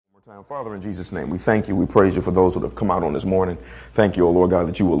Time. Father, in Jesus' name, we thank you. We praise you for those who have come out on this morning. Thank you, O Lord God,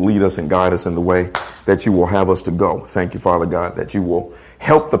 that you will lead us and guide us in the way that you will have us to go. Thank you, Father God, that you will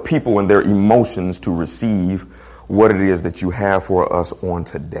help the people in their emotions to receive what it is that you have for us on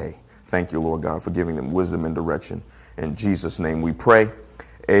today. Thank you, Lord God, for giving them wisdom and direction. In Jesus' name we pray.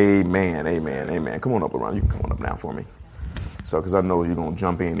 Amen, amen, amen. Come on up, LaRon. You can come on up now for me. Because I know you're going to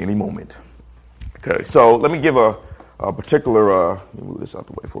jump in any moment. Okay, so let me give a particular, let me move this out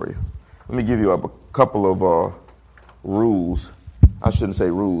the way for you. Let me give you a couple of rules. I shouldn't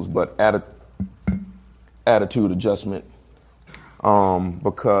say rules, but attitude adjustment.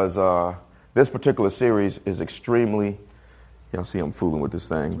 Because this particular series is extremely, y'all see I'm fooling with this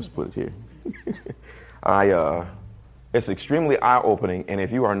thing. Let's put it here. It's extremely eye-opening, and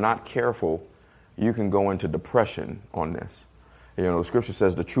if you are not careful, you can go into depression on this. You know, the scripture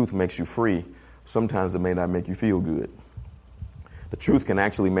says the truth makes you free. Sometimes it may not make you feel good. The truth can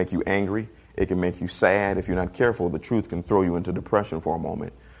actually make you angry. It can make you sad. If you're not careful, the truth can throw you into depression for a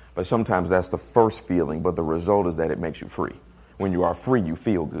moment. But sometimes that's the first feeling, but the result is that it makes you free. When you are free, you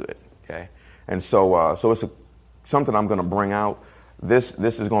feel good. Okay, and so it's something I'm going to bring out. This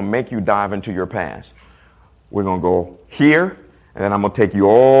is going to make you dive into your past. We're going to go here, and then I'm going to take you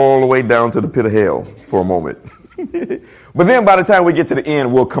all the way down to the pit of hell for a moment. But then by the time we get to the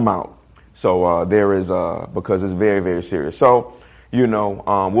end, we'll come out. So there is, because it's very, very serious. So, you know,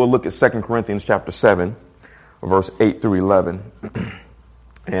 we'll look at 2 Corinthians chapter 7, verse 8 through 11.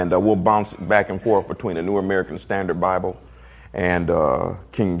 And we'll bounce back and forth between the New American Standard Bible and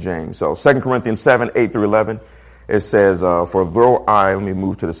King James. So 2 Corinthians 7, 8 through 11, it says, for though let me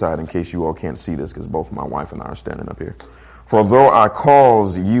move to the side in case you all can't see this because both my wife and I are standing up here. For though I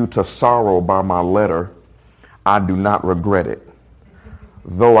caused you to sorrow by my letter, I do not regret it.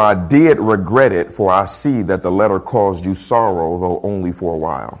 Though I did regret it, for I see that the letter caused you sorrow, though only for a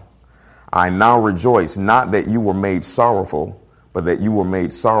while. I now rejoice, not that you were made sorrowful, but that you were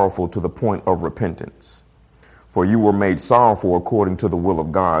made sorrowful to the point of repentance. For you were made sorrowful according to the will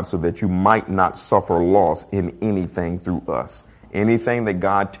of God, so that you might not suffer loss in anything through us. Anything that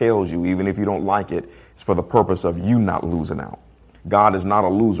God tells you, even if you don't like it, is for the purpose of you not losing out. God is not a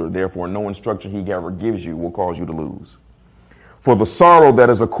loser. Therefore, no instruction he ever gives you will cause you to lose. For the sorrow that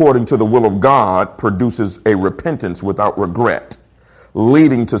is according to the will of God produces a repentance without regret,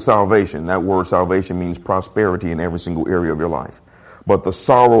 leading to salvation. That word salvation means prosperity in every single area of your life. But the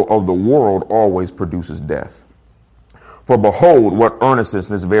sorrow of the world always produces death. For behold, what earnestness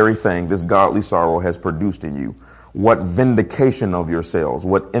this very thing, this godly sorrow has produced in you. What vindication of yourselves,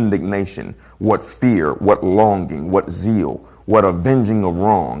 what indignation, what fear, what longing, what zeal, what avenging of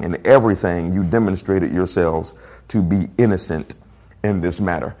wrong, and everything you demonstrated yourselves to be innocent in this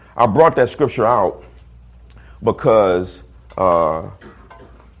matter. I brought that scripture out because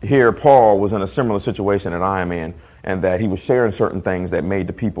here Paul was in a similar situation that I am in, and that he was sharing certain things that made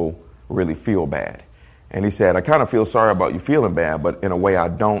the people really feel bad. And he said, I kind of feel sorry about you feeling bad, but in a way I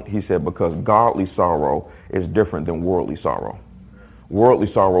don't. He said, because godly sorrow is different than worldly sorrow. Worldly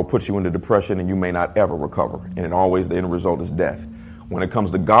sorrow puts you into depression and you may not ever recover. And it always, the end result is death. When it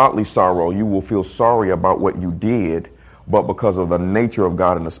comes to godly sorrow, you will feel sorry about what you did, but because of the nature of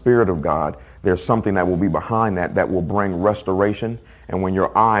God and the Spirit of God, there's something that will be behind that will bring restoration. And when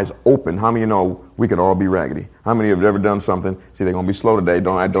your eyes open, how many of you know we can all be raggedy? How many of you have ever done something? See, they're going to be slow today.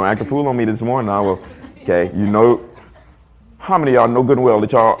 Don't act a fool on me this morning. I will. Okay, you know, how many of y'all know good and well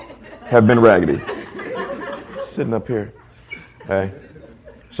that y'all have been raggedy? Sitting up here. Okay.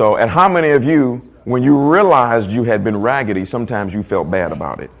 So, and how many of you, when you realized you had been raggedy, sometimes you felt bad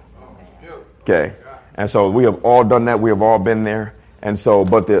about it? Okay. And so we have all done that. We have all been there. And so,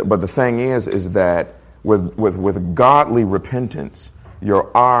 but the thing is that with godly repentance,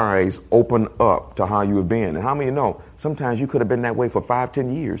 your eyes open up to how you have been. And how many of you know, sometimes you could have been that way for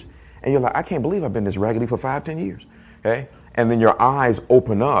 5-10 years. And you're like, I can't believe I've been this raggedy for 5-10 years. Okay. And then your eyes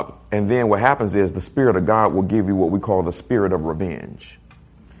open up. And then what happens is the Spirit of God will give you what we call the spirit of revenge.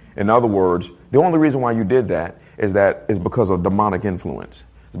 In other words, the only reason why you did that is because of demonic influence.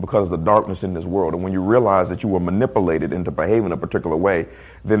 It's because of the darkness in this world. And when you realize that you were manipulated into behaving a particular way,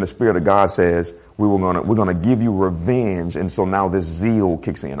 then the Spirit of God says, we're going to give you revenge. And so now this zeal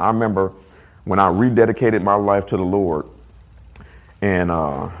kicks in. I remember when I rededicated my life to the Lord, and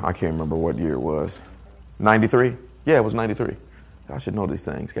I can't remember what year it was. 93? Yeah, it was 93. I should know these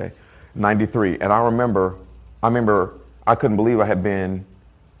things, okay? 93. And I remember I couldn't believe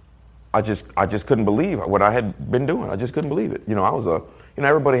I just couldn't believe what I had been doing. I just couldn't believe it. You know,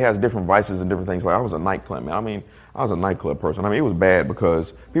 everybody has different vices and different things. Like I was a nightclub man. I mean, I was a nightclub person. I mean, it was bad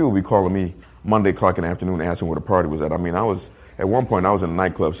because people would be calling me Monday o'clock in the afternoon asking where the party was at. I mean, At one point, I was in a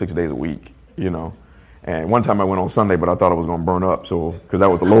nightclub 6 days a week, And one time I went on Sunday, but I thought I was going to burn up, because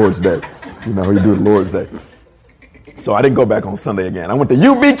that was the Lord's Day. You do the Lord's Day. So I didn't go back on Sunday again. I went to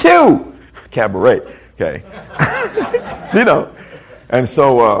UBQ Cabaret. Okay. And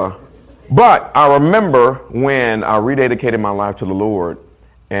so, but I remember when I rededicated my life to the Lord,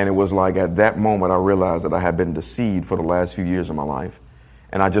 and it was like at that moment I realized that I had been deceived for the last few years of my life.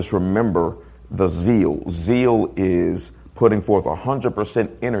 And I just remember the zeal. Zeal is putting forth 100%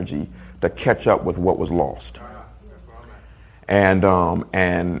 energy to catch up with what was lost. And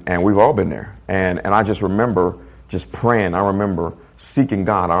we've all been there. And I just remember just praying. I remember seeking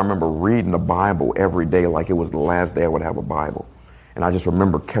God. I remember reading the Bible every day like it was the last day I would have a Bible. And I just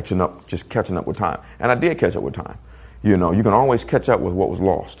remember catching up with time. And I did catch up with time. You can always catch up with what was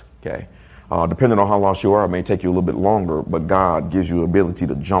lost. Okay. Depending on how lost you are, it may take you a little bit longer, but God gives you the ability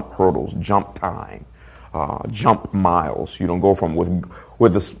to jump hurdles, jump time, jump miles. You don't go from with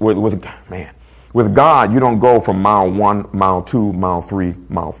God, you don't go from mile 1, mile 2, mile 3,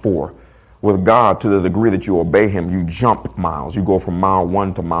 mile 4. With God, to the degree that you obey him, you jump miles. You go from mile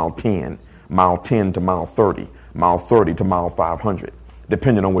 1 to mile 10 to mile 30, mile 30 to mile 500,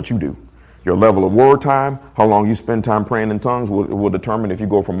 depending on what you do. Your level of word time, how long you spend time praying in tongues will determine if you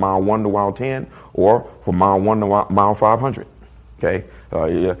go from mile 1 to mile 10 or from mile 1 to mile 500. Okay.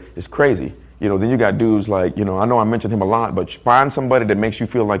 Yeah, it's crazy. Then you got dudes like, I know I mentioned him a lot, but find somebody that makes you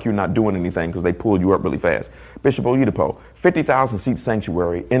feel like you're not doing anything because they pull you up really fast. Bishop Oyedepo, 50,000 seat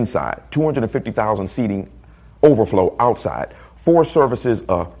sanctuary inside, 250,000 seating overflow outside, 4 services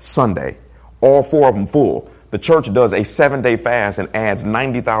a Sunday, all 4 of them full. The church does a 7-day fast and adds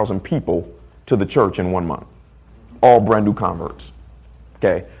 90,000 people to the church in 1 month, all brand new converts.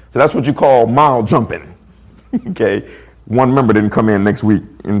 Okay. So that's what you call mile jumping. Okay. One member didn't come in next week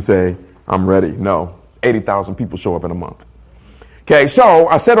and say, I'm ready. No, 80,000 people show up in a month. Okay, so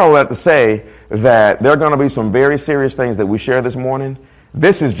I said all that to say that there are going to be some very serious things that we share this morning.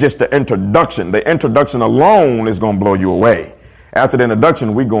 This is just the introduction. The introduction alone is going to blow you away. After the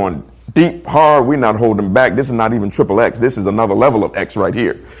introduction, we're going deep, hard. We're not holding back. This is not even triple X. This is another level of X right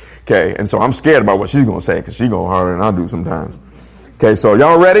here. Okay, and so I'm scared about what she's going to say because she's going harder than I do sometimes. Okay, so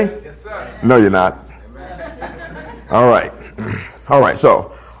y'all ready? Yes, sir. No, you're not. All right. All right,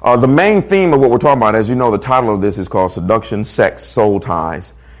 so the main theme of what we're talking about, as you know, the title of this is called Seduction, Sex, Soul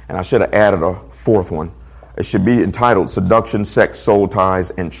Ties. And I should have added a 4th one. It should be entitled Seduction, Sex, Soul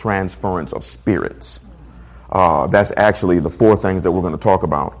Ties, and Transference of Spirits. That's actually the 4 things that we're going to talk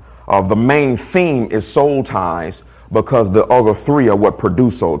about. The main theme is soul ties because the other 3 are what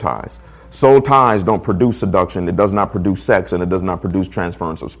produce soul ties. Soul ties don't produce seduction. It does not produce sex, and it does not produce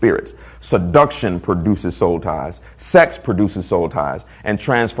transference of spirits. Seduction produces soul ties. Sex produces soul ties, and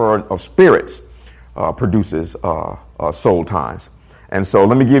transfer of spirits produces soul ties. And so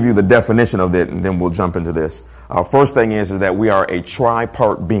let me give you the definition of it, and then we'll jump into this. First thing is that we are a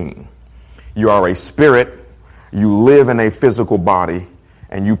tripart being. You are a spirit, you live in a physical body,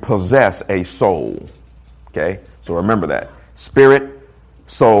 and you possess a soul. Okay? So remember that. Spirit,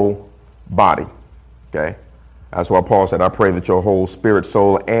 soul, body. Okay? That's why Paul said, I pray that your whole spirit,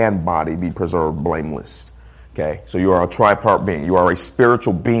 soul, and body be preserved blameless. Okay? So you are a tripart being. You are a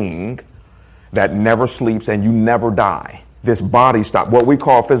spiritual being that never sleeps and you never die. This body stops. What we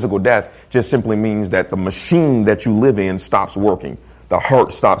call physical death just simply means that the machine that you live in stops working. The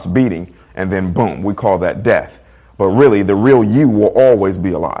heart stops beating, and then boom, we call that death. But really, the real you will always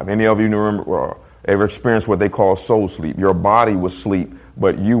be alive. Any of you remember ever experienced what they call soul sleep? Your body was asleep,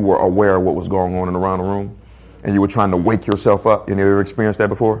 but you were aware of what was going on in around the room, and you were trying to wake yourself up. You ever experienced that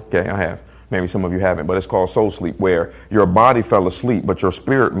before? Okay, I have. Maybe some of you haven't, but it's called soul sleep, where your body fell asleep, but your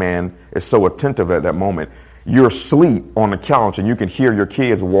spirit man is so attentive at that moment. You're asleep on the couch, and you can hear your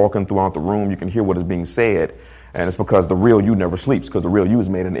kids walking throughout the room. You can hear what is being said, and it's because the real you never sleeps, because the real you is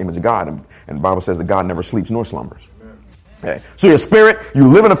made in the image of God, and the Bible says that God never sleeps nor slumbers. Okay. So your spirit, you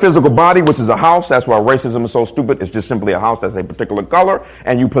live in a physical body, which is a house. That's why racism is so stupid. It's just simply a house that's a particular color.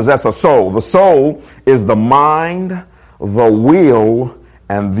 And you possess a soul. The soul is the mind, the will,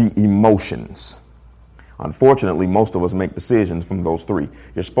 and the emotions. Unfortunately, most of us make decisions from those 3.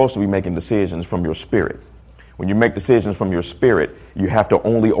 You're supposed to be making decisions from your spirit. When you make decisions from your spirit, you have to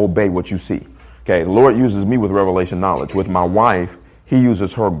only obey what you see. Okay. The Lord uses me with revelation knowledge. With my wife, he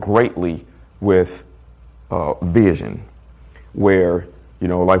uses her greatly with vision. Where,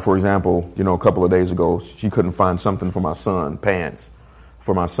 like, for example, a couple of days ago, she couldn't find something for my son, pants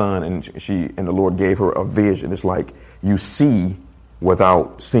for my son. And the Lord gave her a vision. It's like you see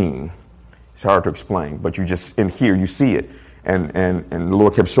without seeing. It's hard to explain, but you just in here, you see it. And the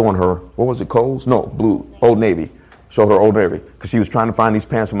Lord kept showing her, what was it? Kohl's? No, Blue, Old Navy. Showed her Old Navy because she was trying to find these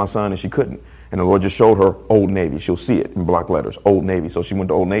pants for my son and she couldn't. And the Lord just showed her Old Navy. She'll see it in block letters, Old Navy. So she went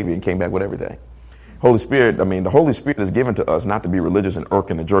to Old Navy and came back with everything. Holy Spirit, the Holy Spirit is given to us not to be religious and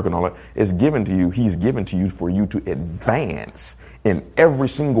irking and jerking and all that. It's given to you. He's given to you for you to advance in every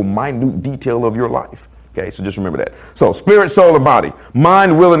single minute detail of your life. Okay, so just remember that. So spirit, soul, and body.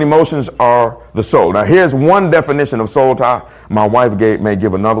 Mind, will, and emotions are the soul. Now here's one definition of soul tie. My wife may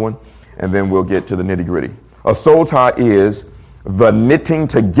give another one, and then we'll get to the nitty gritty. A soul tie is the knitting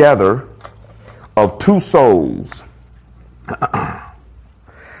together of two souls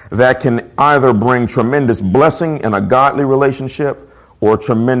that can either bring tremendous blessing in a godly relationship or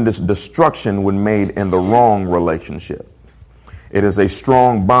tremendous destruction when made in the wrong relationship. It is a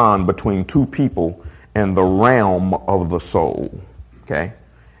strong bond between two people in the realm of the soul. Okay?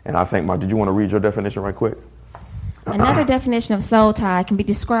 And I think, did you want to read your definition right quick? Another definition of soul tie can be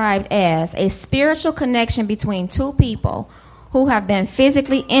described as a spiritual connection between two people who have been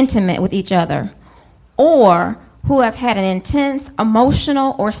physically intimate with each other or who have had an intense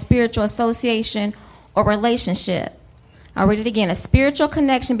emotional or spiritual association or relationship. I'll read it again. A spiritual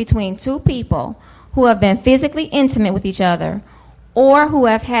connection between two people who have been physically intimate with each other or who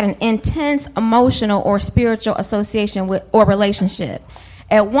have had an intense emotional or spiritual association with or relationship.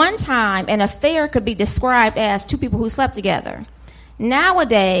 At one time, an affair could be described as two people who slept together.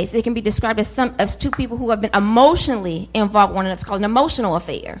 Nowadays, it can be described as two people who have been emotionally involved with one another. It's called an emotional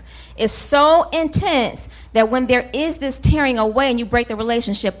affair. It's so intense that when there is this tearing away and you break the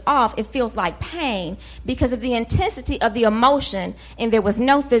relationship off, it feels like pain because of the intensity of the emotion and there was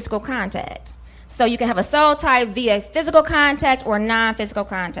no physical contact. So you can have a soul tie via physical contact or non-physical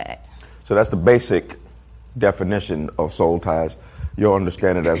contact. So that's the basic definition of soul ties. You'll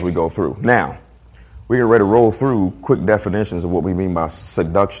understand it as we go through. Now, we get ready to roll through quick definitions of what we mean by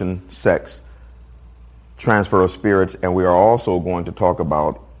seduction, sex, transfer of spirits, and we are also going to talk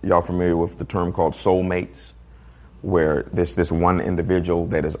about, y'all familiar with the term called soulmates, where this one individual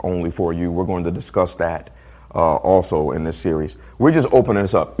that is only for you. We're going to discuss that also in this series. We're just opening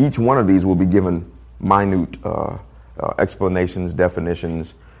this up. Each one of these will be given minute explanations,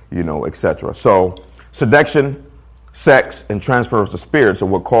 definitions, etc. So seduction, sex, and transfers of spirits are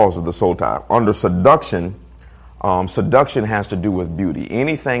what causes the soul tie. Under seduction, seduction has to do with beauty.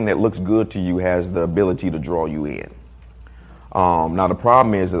 Anything that looks good to you has the ability to draw you in. Now, the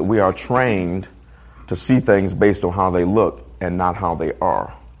problem is that we are trained to see things based on how they look and not how they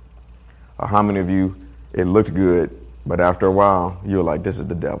are. How many of you, it looked good, but after a while, you're like, this is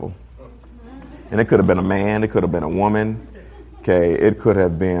the devil. And it could have been a man. It could have been a woman. Okay, it could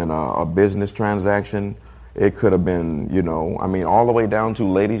have been a business transaction. It could have been, all the way down to,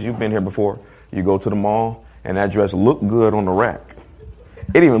 ladies, you've been here before. You go to the mall and that dress looked good on the rack.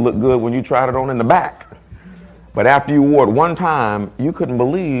 It even looked good when you tried it on in the back. But after you wore it one time, you couldn't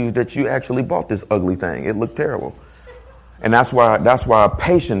believe that you actually bought this ugly thing. It looked terrible. And that's why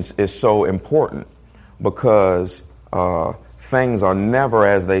patience is so important, because things are never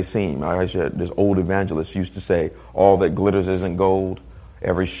as they seem. This old evangelist used to say, all that glitters isn't gold.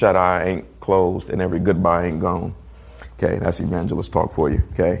 Every shut eye ain't closed and every goodbye ain't gone. Okay, that's evangelist talk for you.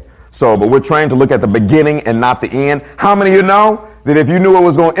 Okay, but we're trained to look at the beginning and not the end. How many of you know that if you knew it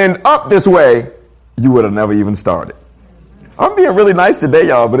was going to end up this way, you would have never even started? I'm being really nice today,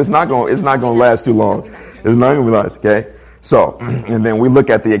 y'all, but it's not going to last too long. It's not going to be nice. Okay, so and then we look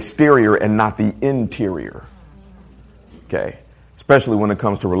at the exterior and not the interior. Okay, especially when it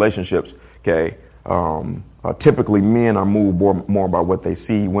comes to relationships. Okay. Typically, men are moved more by what they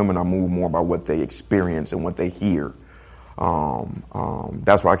see. Women are moved more by what they experience and what they hear.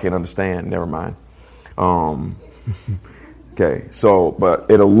 That's why I can't understand. Never mind. Okay, but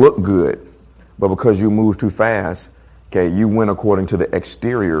it'll look good. But because you move too fast, okay, you went according to the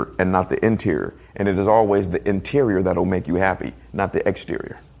exterior and not the interior. And it is always the interior that will make you happy, not the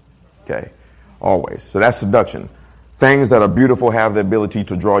exterior. Okay, always. So that's seduction. Things that are beautiful have the ability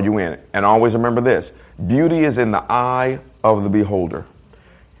to draw you in. And always remember this. Beauty is in the eye of the beholder.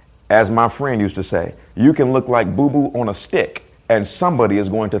 As my friend used to say, you can look like boo-boo on a stick and somebody is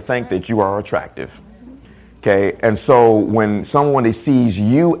going to think that you are attractive. Okay. And so when someone sees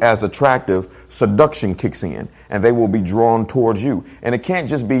you as attractive, seduction kicks in and they will be drawn towards you. And it can't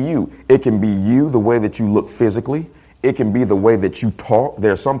just be you. It can be you, the way that you look physically. It can be the way that you talk.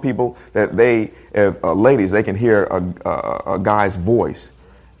 There are some people that ladies, they can hear a guy's voice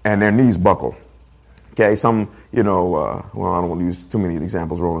and their knees buckle. Okay, I don't want to use too many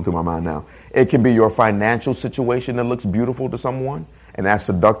examples rolling through my mind now. It can be your financial situation that looks beautiful to someone, and that's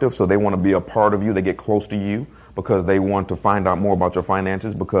seductive. So they want to be a part of you. They get close to you because they want to find out more about your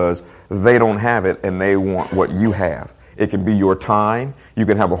finances because they don't have it and they want what you have. It can be your time. You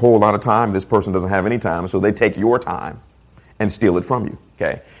can have a whole lot of time. This person doesn't have any time, so they take your time and steal it from you.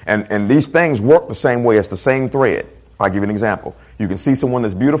 Okay, and these things work the same way. It's the same thread. I'll give you an example. You can see someone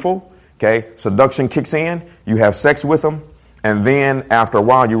that's beautiful. Okay, seduction kicks in. You have sex with them, and then after a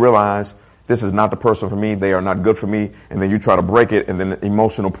while, you realize this is not the person for me. They are not good for me, and then you try to break it, and then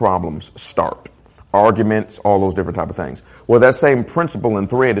emotional problems start. Arguments, all those different type of things. Well, that same principle and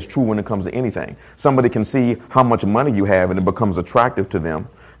thread is true when it comes to anything. Somebody can see how much money you have and it becomes attractive to them.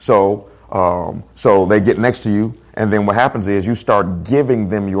 So they get next to you, and then what happens is you start giving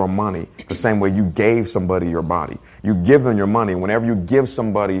them your money the same way you gave somebody your body. You give them your money. Whenever you give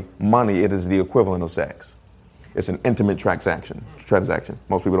somebody money, it is the equivalent of sex. It's an intimate transaction.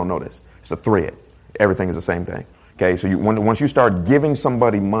 Most people don't know this. It's a thread. Everything is the same thing. Okay, so once you start giving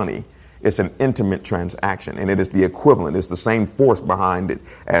somebody money, it's an intimate transaction, and it is the equivalent. It's the same force behind it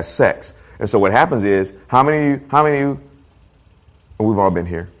as sex. And so what happens is, how many of you, we've all been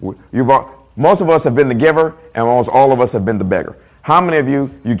here. Most of us have been the giver, and almost all of us have been the beggar. How many of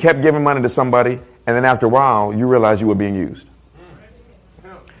you kept giving money to somebody, and then after a while, you realized you were being used?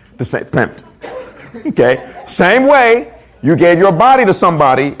 The same, pimped. Okay, same way, you gave your body to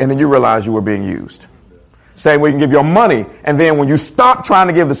somebody, and then you realized you were being used. Same way you can give your money, and then when you stop trying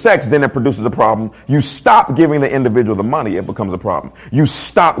to give the sex, then it produces a problem. You stop giving the individual the money, it becomes a problem. You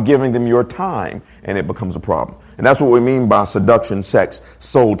stop giving them your time, and it becomes a problem. And that's what we mean by seduction, sex,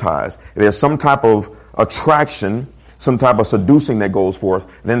 soul ties. There's some type of attraction, some type of seducing that goes forth,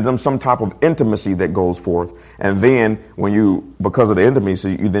 then some type of intimacy that goes forth. And then because of the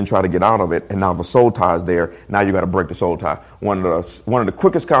intimacy, you then try to get out of it. And now the soul tie is there. Now you got to break the soul tie. One of the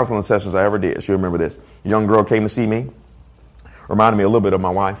quickest counseling sessions I ever did. She remember this. A young girl came to see me. Reminded me a little bit of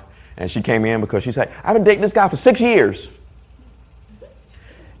my wife. And she came in because she said, I've been dating this guy for 6 years.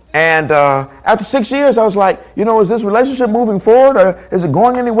 And after 6 years, I was like, is this relationship moving forward, or is it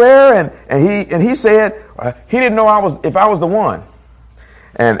going anywhere? And he said he didn't know if I was the one.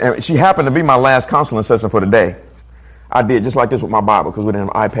 And she happened to be my last counseling session for the day. I did just like this with my Bible because we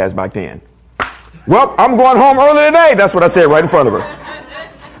didn't have iPads back then. Well, I'm going home early today. That's what I said right in front of her.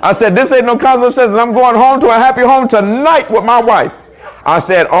 I said, this ain't no counseling session. I'm going home to a happy home tonight with my wife. I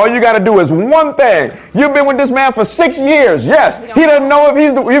said, all you got to do is one thing. You've been with this man for 6 years. Yes. He doesn't know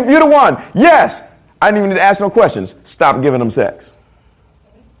if you're the one. Yes. I didn't even need to ask no questions. Stop giving him sex.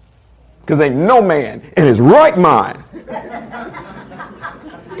 Because ain't no man in his right mind.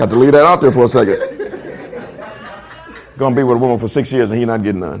 Got to leave that out there for a second. Going to be with a woman for 6 years and he not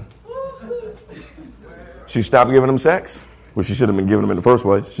getting none. She stopped giving him sex. Well, she should have been giving him in the first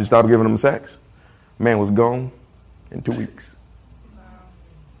place. She stopped giving him sex. Man was gone in 2 weeks.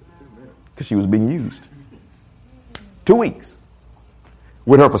 Because she was being used. 2 weeks.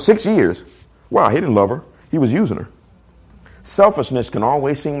 With her for 6 years. Wow, he didn't love her. He was using her. Selfishness can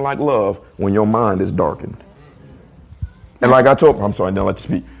always seem like love when your mind is darkened. And like I told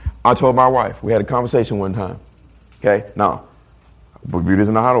my wife, we had a conversation one time. Okay, now, beauty's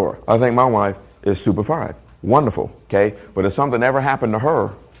in the hot order. I think my wife is super fine. Wonderful. Okay, but if something ever happened to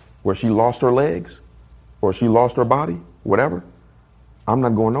her where she lost her legs or she lost her body, whatever, I'm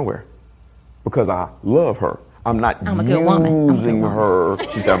not going nowhere. Because I love her. I'm not using her.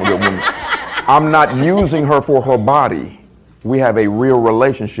 She said I'm a good woman. I'm not using her for her body. We have a real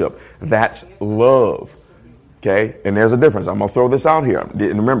relationship. That's love. Okay? And there's a difference. I'm going to throw this out here. And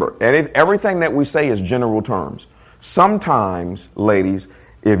remember, everything that we say is general terms. Sometimes, ladies,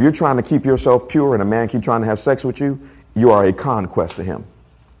 if you're trying to keep yourself pure and a man keeps trying to have sex with you, you are a conquest to him.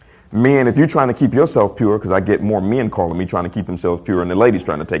 Men, if you're trying to keep yourself pure, because I get more men calling me trying to keep themselves pure and the ladies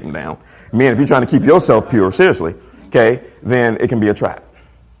trying to take them down. Men, if you're trying to keep yourself pure, seriously, okay, then it can be a trap.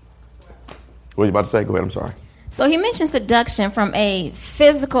 What were you about to say? Go ahead, I'm sorry. So he mentioned seduction from a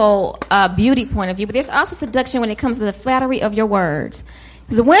physical beauty point of view, but there's also seduction when it comes to the flattery of your words.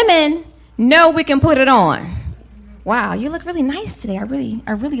 Because women know we can put it on. Wow, you look really nice today. I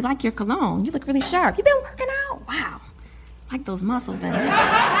really like your cologne. You look really sharp. You been working out? Wow. Like those muscles in it.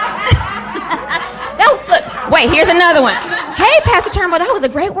 Look, wait, here's another one. Hey, Pastor Turnbull, that was a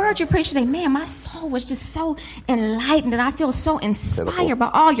great word you preached today. Man, my soul was just so enlightened and I feel so inspired by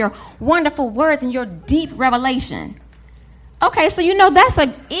all your wonderful words and your deep revelation. Okay, so that's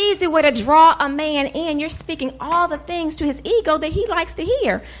an easy way to draw a man in. You're speaking all the things to his ego that he likes to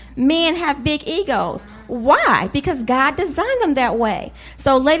hear. Men have big egos. Why? Because God designed them that way.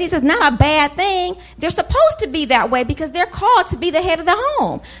 So ladies, it's not a bad thing. They're supposed to be that way because they're called to be the head of the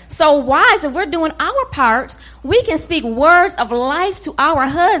home. So wives, if we're doing our parts, we can speak words of life to our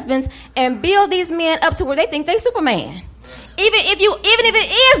husbands and build these men up to where they think they Superman. Even if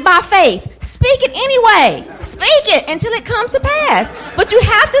it is by faith. Speak it anyway. Speak it until it comes to pass. But you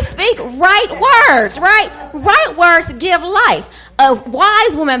have to speak right words, right? Right words give life. A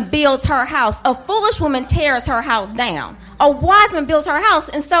wise woman builds her house. A foolish woman tears her house down. A wise woman builds her house.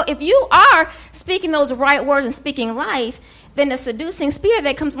 And so if you are speaking those right words and speaking life, then the seducing spirit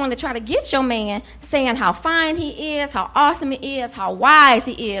that comes along to try to get your man, saying how fine he is, how awesome he is, how wise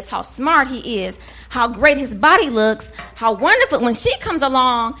he is, how smart he is, how great his body looks, how wonderful. When she comes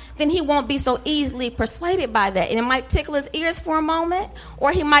along, then he won't be so easily persuaded by that. And it might tickle his ears for a moment,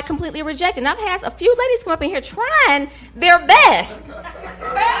 or he might completely reject it. And I've had a few ladies come up in here trying their best.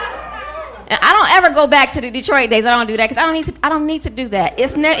 And I don't ever go back to the Detroit days. I don't do that because I don't need to do that.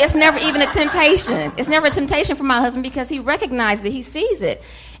 It's never even a temptation. It's never a temptation for my husband because he recognizes it. He sees it.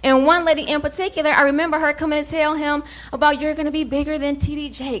 And one lady in particular, I remember her coming to tell him about, you're going to be bigger than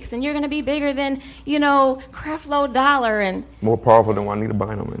T.D. Jakes, and you're going to be bigger than, Creflo Dollar, and more powerful than Juanita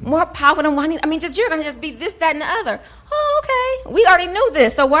Bynum. More powerful than Juanita. You're going to just be this, that, and the other. Oh, okay. We already knew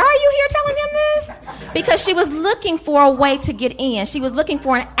this. So why are you here telling him this? Because she was looking for a way to get in. She was looking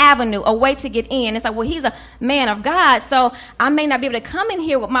for an avenue, a way to get in. It's like, well, he's a man of God, so I may not be able to come in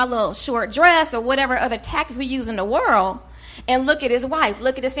here with my little short dress or whatever other tactics we use in the world and look at his wife,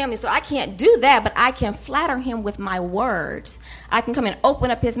 look at his family. So I can't do that, but I can flatter him with my words. I can come and open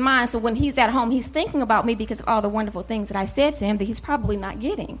up his mind so when he's at home, he's thinking about me because of all the wonderful things that I said to him that he's probably not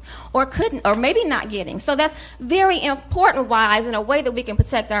getting or couldn't or maybe not getting. So that's very important, wives, in a way that we can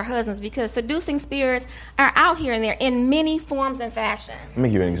protect our husbands, because seducing spirits are out here and they're in many forms and fashion. Let me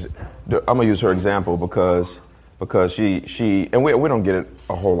give you I'm going to use her example because she and we don't get it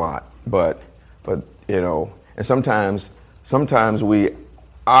a whole lot, but and sometimes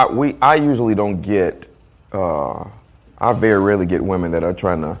I usually don't get, I very rarely get women that are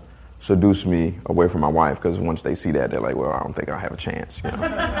trying to seduce me away from my wife, because once they see that, they're like, well, I don't think I'll have a chance.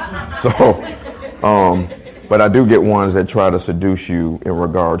 So, but I do get ones that try to seduce you in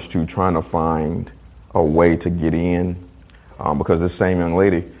regards to trying to find a way to get in, because this same young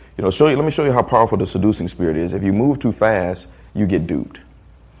lady, let me show you how powerful the seducing spirit is. If you move too fast, you get duped.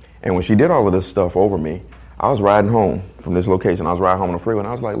 And when she did all of this stuff over me, I was riding home from this location. I was riding home on the freeway, and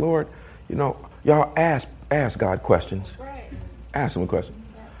I was like, Lord, y'all ask God questions. Right. Ask him a question.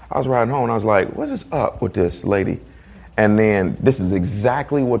 I was riding home, and I was like, what is up with this lady? And then this is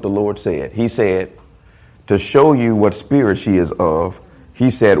exactly what the Lord said. He said, to show you what spirit she is of,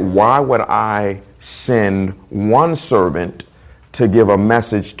 he said, why would I send one servant to give a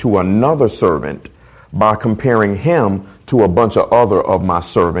message to another servant by comparing him to a bunch of other of my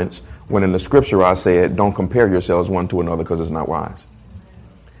servants, when in the scripture I said, don't compare yourselves one to another because it's not wise.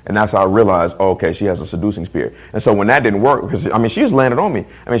 And that's how I realized, okay, she has a seducing spirit. And so when that didn't work, because, she was landing on me.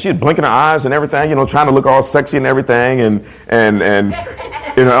 She was blinking her eyes and everything, trying to look all sexy and everything. And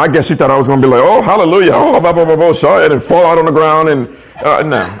I guess she thought I was going to be like, oh, hallelujah, oh, blah, blah, blah, blah, blah, and fall out on the ground. And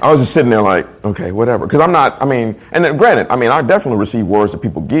no, I was just sitting there like, okay, whatever. Because I'm not, and then granted, I definitely receive words that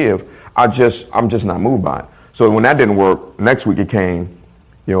people give. I'm just not moved by it. So when that didn't work, next week it came,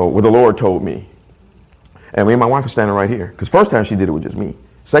 what the Lord told me. And me and my wife were standing right here. Because first time she did it with just me.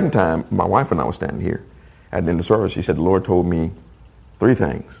 Second time, my wife and I were standing here. At the end of the service, she said, the Lord told me 3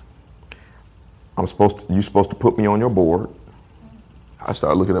 things. You're supposed to put me on your board. I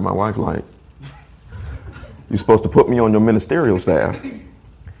started looking at my wife like, you're supposed to put me on your ministerial staff.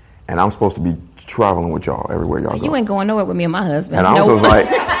 And I'm supposed to be traveling with y'all everywhere y'all go. You ain't going nowhere with me and my husband. And I was like,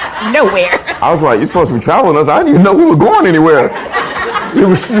 nowhere. I was like, you're supposed to be traveling with us. I didn't even know we were going anywhere. It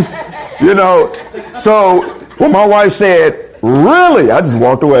was just, So when my wife said, really? I just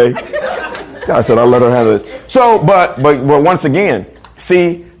walked away. I said, I'll let her have it. So, but once again,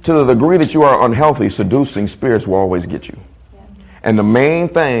 see, to the degree that you are unhealthy, seducing spirits will always get you. And the main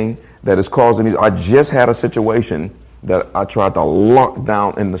thing that is causing these, I just had a situation that I tried to lock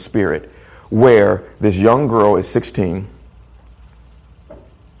down in the spirit, where this young girl is 16.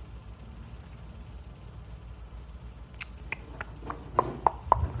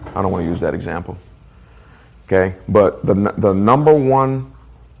 I don't want to use that example. Okay, but the number one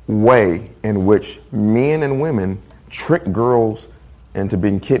way in which men and women trick girls into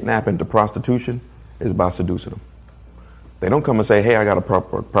being kidnapped into prostitution is by seducing them. They don't come and say, hey, I got a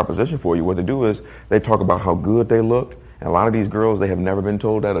proposition for you. What they do is they talk about how good they look And a lot of these girls, they have never been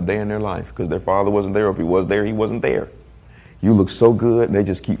told that a day in their life because their father wasn't there. If he was there, he wasn't there. You look so good, and they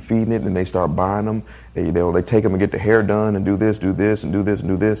just keep feeding it, and they start buying them. They take them and get the hair done and do this, and do this, and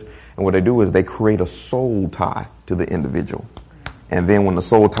do this. And what they do is they create a soul tie to the individual. And then when the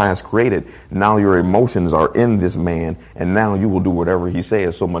soul tie is created, now your emotions are in this man, and now you will do whatever he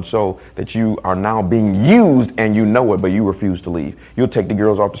says, so much so that you are now being used and you know it, but you refuse to leave. You'll take the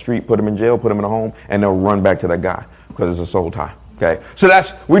girls off the street, put them in jail, put them in a home, and they'll run back to that guy because it's a soul tie. Okay, so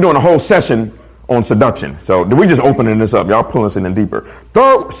we're doing a whole session on seduction. So we just opening this up. Y'all pulling us in deeper.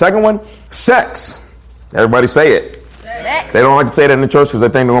 Second one, sex. Everybody say it. Sex. They don't like to say that in the church because they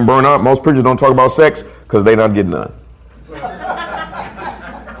think they're going to burn up. Most preachers don't talk about sex because they're not getting none.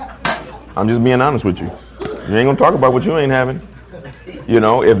 I'm just being honest with you. You ain't going to talk about what you ain't having. You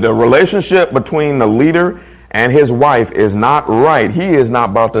know, if the relationship between the leader and his wife is not right, he is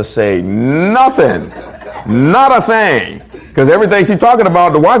not about to say nothing. Not a thing. Because everything she's talking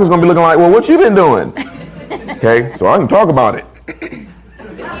about, the wife is going to be looking like, well, what you been doing? Okay, so I can talk about it.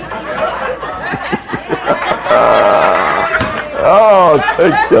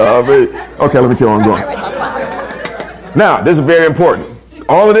 Thank God. Okay, let me keep on going. Now, this is very important.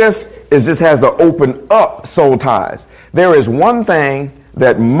 All of this just has to open up soul ties. There is one thing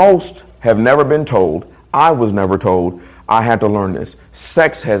that most have never been told. I was never told. I had to learn this.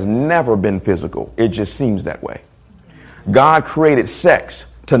 Sex has never been physical. It just seems that way. God created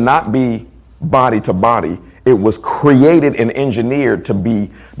sex to not be body to body. It was created and engineered to be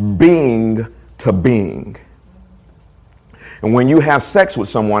being to being. And when you have sex with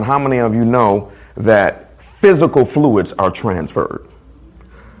someone, how many of you know that physical fluids are transferred?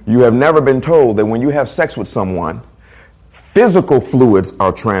 You have never been told that when you have sex with someone, physical fluids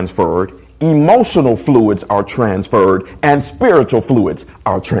are transferred, emotional fluids are transferred, and spiritual fluids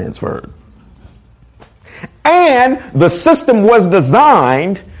are transferred. And the system was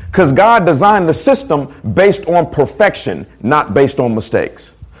designed because God designed the system based on perfection, not based on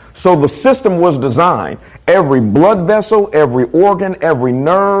mistakes. So the system was designed. Every blood vessel, every organ, every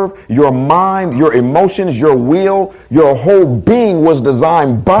nerve, your mind, your emotions, your will, your whole being was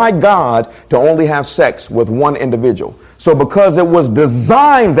designed by God to only have sex with one individual. So because it was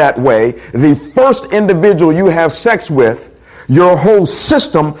designed that way, the first individual you have sex with, your whole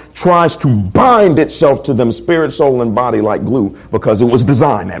system tries to bind itself to them, spirit, soul, and body like glue, because it was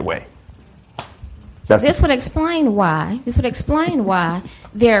designed that way. This would explain why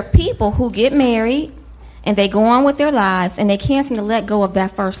there are people who get married and they go on with their lives and they can't seem to let go of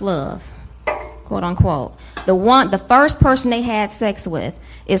that first love, quote unquote. The first person they had sex with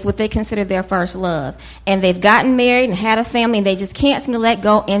is what they consider their first love. And they've gotten married and had a family and they just can't seem to let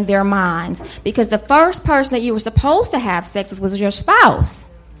go in their minds. Because the first person that you were supposed to have sex with was your spouse.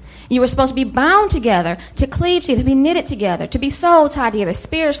 You were supposed to be bound together, to cleave together, to be knitted together, to be soul tied together,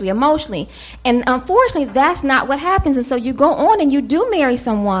 spiritually, emotionally. And unfortunately, that's not what happens. And so you go on and you do marry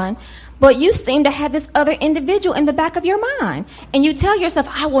someone, but you seem to have this other individual in the back of your mind. And you tell yourself,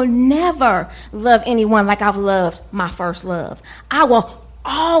 I will never love anyone like I've loved my first love. I will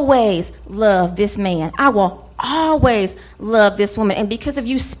always love this man. I will always love this woman. And because of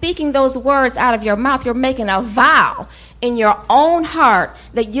you speaking those words out of your mouth, you're making a vow in your own heart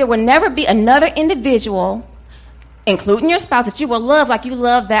that there will never be another individual, including your spouse, that you will love like you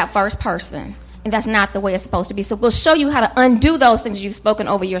love that first person. And that's not the way it's supposed to be. So we'll show you how to undo those things you've spoken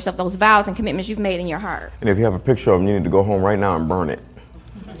over yourself, those vows and commitments you've made in your heart. And if you have a picture of them, you need to go home right now and burn it.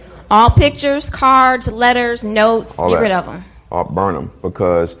 All pictures, cards, letters, notes, get rid of them. Burn them,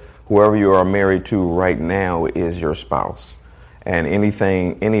 because whoever you are married to right now is your spouse. And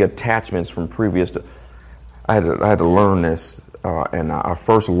any attachments from previous I had to learn this, and I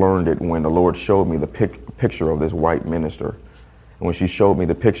first learned it when the Lord showed me the picture of this white minister. And when she showed me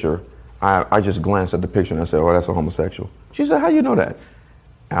the picture, I just glanced at the picture and I said, oh, that's a homosexual. She said, how do you know that?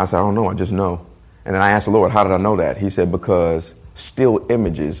 And I said, I don't know, I just know. And then I asked the Lord, how did I know that? He said, because still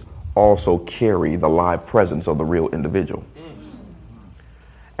images also carry the live presence of the real individual.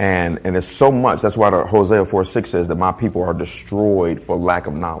 And it's so much. That's why the Hosea 4:6 says that my people are destroyed for lack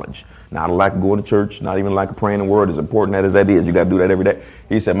of knowledge. Not a lack of going to church, not even lack of praying the word, as important as that is. You got to do that every day.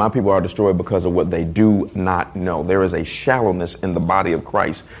 He said, my people are destroyed because of what they do not know. There is a shallowness in the body of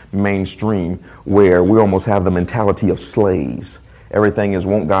Christ, mainstream, where we almost have the mentality of slaves. Everything is,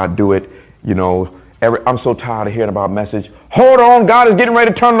 won't God do it? You know, I'm so tired of hearing about message. Hold on, God is getting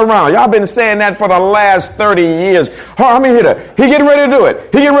ready to turn it around. Y'all been saying that for the last 30 years. How many hear that? He getting ready to do it.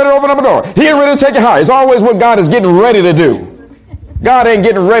 He getting ready to open up a door. He getting ready to take it high. It's always what God is getting ready to do. God ain't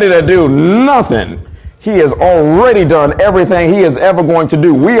getting ready to do nothing. He has already done everything he is ever going to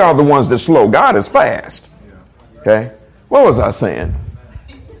do. We are the ones that slow. God is fast. Okay? What was I saying?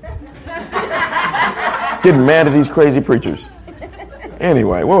 Getting mad at these crazy preachers.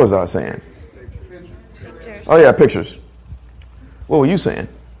 Anyway, what was I saying? Pictures. Oh, yeah, pictures. What were you saying?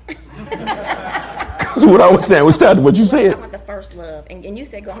 What I was saying was that what you said. I want the first love, and you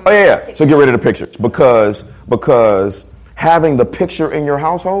said go home. Oh, yeah. So get rid of the pictures because having the picture in your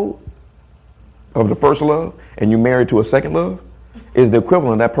household of the first love and you married to a second love is the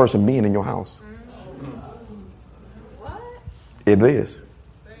equivalent of that person being in your house. What? It is.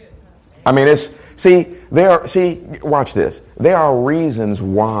 I mean, watch this. There are reasons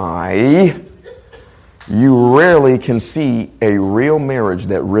why you rarely can see a real marriage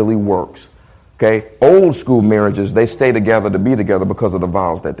that really works. Okay? Old school marriages, they stay together to be together because of the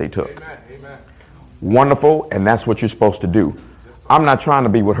vows that they took. Amen. Wonderful, and that's what you're supposed to do. I'm not trying to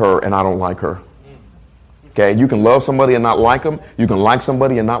be with her and I don't like her. Okay? You can love somebody and not like them. You can like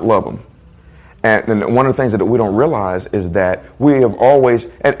somebody and not love them. And one of the things that we don't realize is that we have always,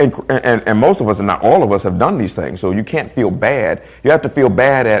 and most of us, and not all of us, have done these things. So you can't feel bad. You have to feel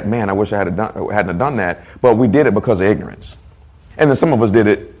bad at, man, I wish I hadn't done that. But we did it because of ignorance. And then some of us did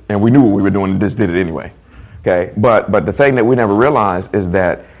it, and we knew what we were doing, and just did it anyway. Okay? But the thing that we never realize is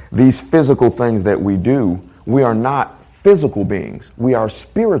that these physical things that we do, we are not physical beings. We are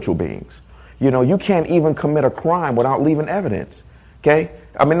spiritual beings. You know, you can't even commit a crime without leaving evidence. Okay?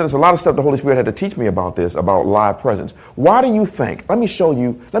 I mean, there's a lot of stuff the Holy Spirit had to teach me about this, about live presence. Why do you think? Let me show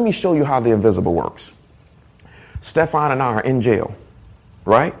you how the invisible works. Stefan and I are in jail,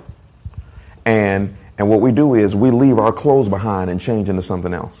 right? And what we do is we leave our clothes behind and change into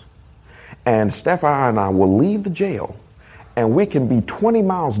something else. And Stefan and I will leave the jail, and we can be 20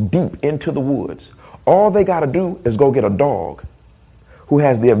 miles deep into the woods. All they got to do is go get a dog who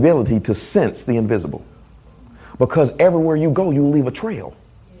has the ability to sense the invisible. Because everywhere you go, you leave a trail.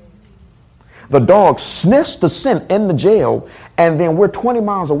 The dog sniffs the scent in the jail, and then we're 20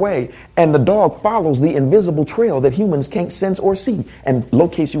 miles away, and the dog follows the invisible trail that humans can't sense or see and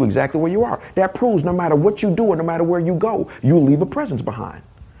locates you exactly where you are. That proves no matter what you do or no matter where you go, you leave a presence behind.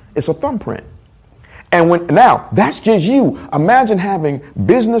 It's a thumbprint. And now, that's just you. Imagine having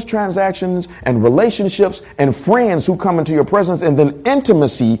business transactions and relationships and friends who come into your presence, and then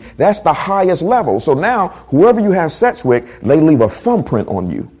intimacy, that's the highest level. So now, whoever you have sex with, they leave a thumbprint on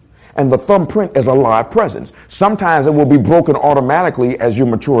you. And the thumbprint is a live presence. Sometimes it will be broken automatically as you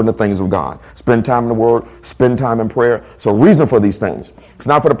mature in the things of God. Spend time in the Word, spend time in prayer. So reason for these things. It's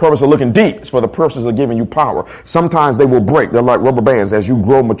not for the purpose of looking deep. It's for the purpose of giving you power. Sometimes they will break. They're like rubber bands. As you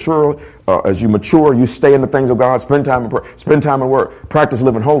grow mature, you stay in the things of God. Spend time in prayer, spend time in work, practice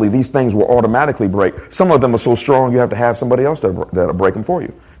living holy. These things will automatically break. Some of them are so strong you have to have somebody else that'll break them for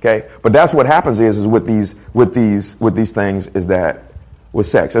you. Okay, but that's what happens is with these things is that. With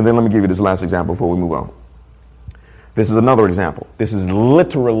sex. And then let me give you this last example before we move on. This is another example. This is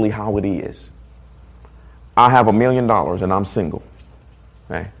literally how it is. I have $1 million and I'm single.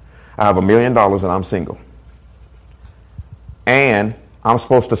 Okay? I have $1 million and I'm single. And I'm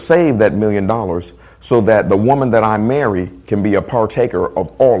supposed to save that $1 million so that the woman that I marry can be a partaker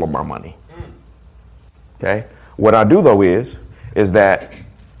of all of my money. Okay? What I do though is that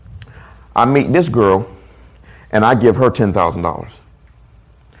I meet this girl and I give her $10,000.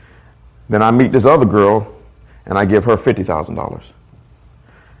 Then I meet this other girl and I give her $50,000.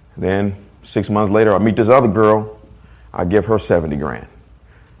 Then 6 months later, I meet this other girl, I give her 70 grand.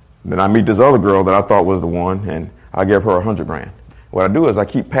 Then I meet this other girl that I thought was the one and I give her 100 grand. What I do is I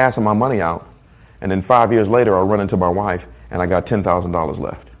keep passing my money out, and then 5 years later, I run into my wife and I got $10,000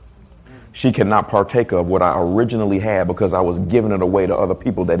 left. She cannot partake of what I originally had because I was giving it away to other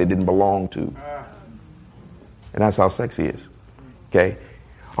people that it didn't belong to. And that's how sex is. Okay?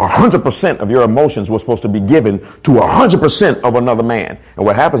 100% of your emotions were supposed to be given to 100% of another man. And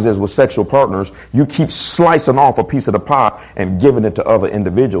what happens is with sexual partners, you keep slicing off a piece of the pie and giving it to other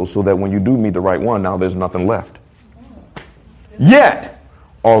individuals so that when you do meet the right one, now there's nothing left. Yet,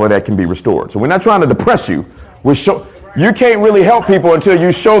 all of that can be restored. So we're not trying to depress you. You can't really help people until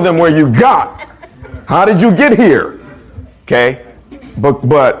you show them where you got. How did you get here? Okay? But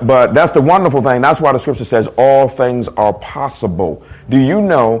that's the wonderful thing. That's why the scripture says all things are possible. Do you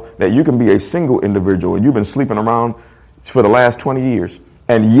know that you can be a single individual and you've been sleeping around for the last 20 years,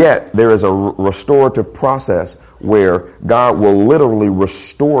 and yet there is a restorative process where God will literally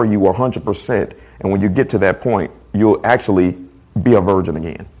restore you 100%. And when you get to that point, you'll actually be a virgin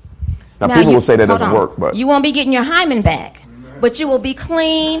again. Now people will say that doesn't work, but you won't be getting your hymen back, but you will be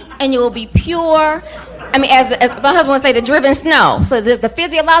clean and you will be pure. I mean, as my husband would say, the driven snow. So the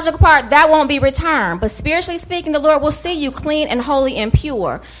physiological part, that won't be returned. But spiritually speaking, the Lord will see you clean and holy and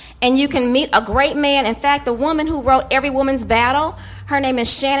pure. And you can meet a great man. In fact, the woman who wrote Every Woman's Battle, her name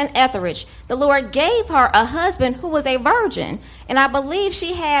is Shannon Etheridge. The Lord gave her a husband who was a virgin. And I believe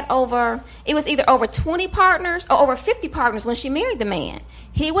she had it was either over 20 partners or over 50 partners when she married the man.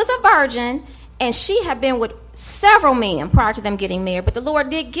 He was a virgin, and she had been with several men prior to them getting married. But the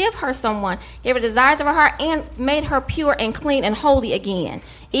Lord did give her someone, gave her desires of her heart, and made her pure and clean and holy again,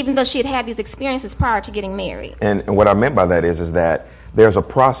 even though she had had these experiences prior to getting married. And what I meant by that is that there's a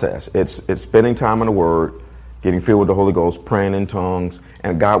process. It's spending time in the Word, getting filled with the Holy Ghost, praying in tongues,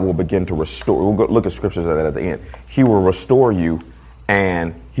 and God will begin to restore. We'll look at scriptures of that at the end. He will restore you,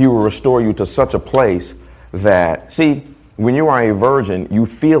 and He will restore you to such a place that, see, when you are a virgin, you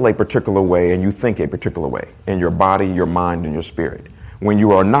feel a particular way and you think a particular way in your body, your mind, and your spirit. When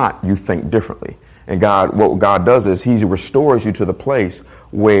you are not, you think differently. And what God does is He restores you to the place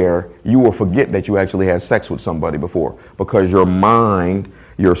where you will forget that you actually had sex with somebody before, because your mind,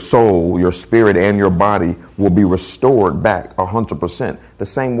 your soul, your spirit, and your body will be restored back 100%. The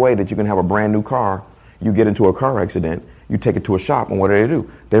same way that you can have a brand new car, you get into a car accident, you take it to a shop, and what do?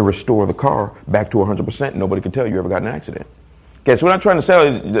 They restore the car back to 100%. Nobody can tell you ever got in an accident. Okay, so we're not trying to sell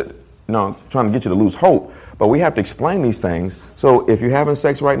you, trying to get you to lose hope, but we have to explain these things. So if you're having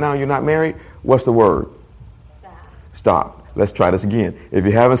sex right now, you're not married, what's the word? Stop. Let's try this again. If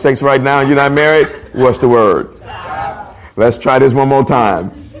you're having sex right now and you're not married, what's the word? Stop. Let's try this one more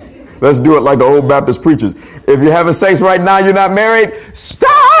time. Let's do it like the old Baptist preachers. If you're having sex right now, you're not married, stop!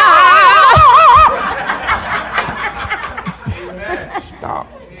 Stop.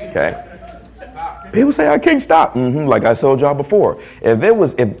 Okay? People say, I can't stop. Like I told y'all before.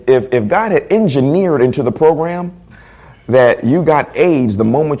 If God had engineered into the program that you got AIDS the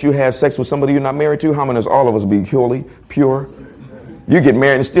moment you have sex with somebody you're not married to, how many of all of us be pure? You get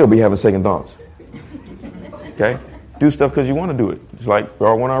married and still be having second thoughts. Okay? Do stuff because you want to do it. Just like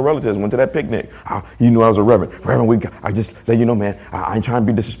one of our relatives went to that picnic. You knew I was a reverend. I just let you know, man, I ain't trying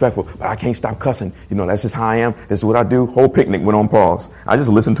to be disrespectful, but I can't stop cussing. That's just how I am. This is what I do. Whole picnic went on pause. I just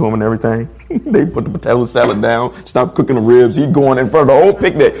listened to him and everything. They put the potato salad down, stopped cooking the ribs. He going in front of the whole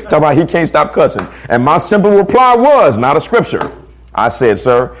picnic, talking about he can't stop cussing. And my simple reply was, not a scripture. I said,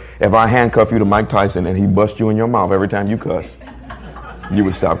 sir, if I handcuff you to Mike Tyson and he bust you in your mouth every time you cuss, you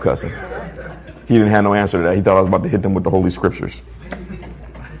would stop cussing. He didn't have no answer to that. He thought I was about to hit them with the Holy Scriptures.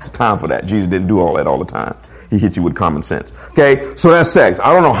 It's time for that. Jesus didn't do all that all the time. He hit you with common sense. Okay, so that's sex.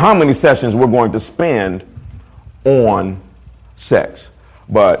 I don't know how many sessions we're going to spend on sex,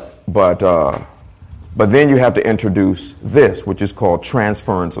 but then you have to introduce this, which is called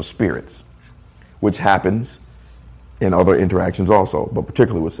transference of spirits, which happens in other interactions also, but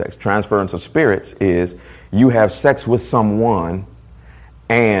particularly with sex. Transference of spirits is you have sex with someone,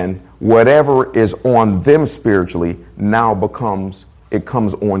 and whatever is on them spiritually now comes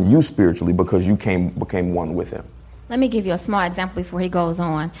on you spiritually because you became one with him. Let me give you a small example before he goes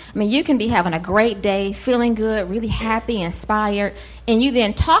on. I mean, you can be having a great day, feeling good, really happy, inspired, and you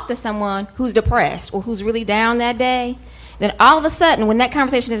then talk to someone who's depressed or who's really down that day. Then all of a sudden, when that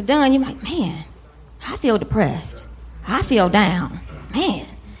conversation is done, you're like, man, I feel depressed. I feel down. Man,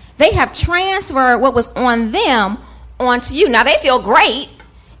 they have transferred what was on them onto you. Now, they feel great.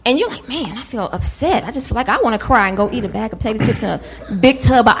 And you're like, man, I feel upset. I just feel like I want to cry and go eat a bag of potato chips and a big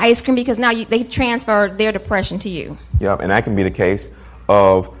tub of ice cream because now they've transferred their depression to you. Yeah, and that can be the case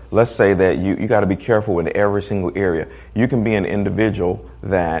of, let's say that you got to be careful in every single area. You can be an individual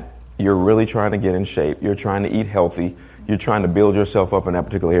that you're really trying to get in shape. You're trying to eat healthy. You're trying to build yourself up in that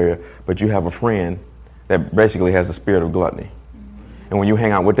particular area. But you have a friend that basically has the spirit of gluttony. And when you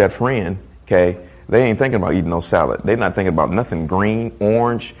hang out with that friend, okay, they ain't thinking about eating no salad. They're not thinking about nothing green,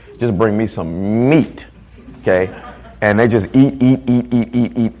 orange. Just bring me some meat, okay? And they just eat.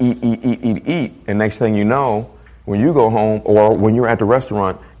 And next thing you know, when you go home or when you're at the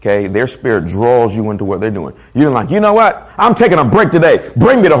restaurant, okay, their spirit draws you into what they're doing. You're like, you know what? I'm taking a break today.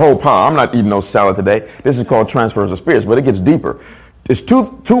 Bring me the whole pie. I'm not eating no salad today. This is called transfers of spirits, but it gets deeper. There's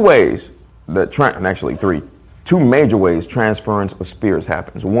two ways actually three. Two major ways transference of spirits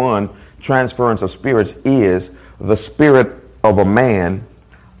happens. One, transference of spirits is the spirit of a man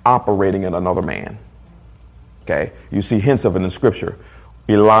operating in another man. Okay, you see hints of it in Scripture.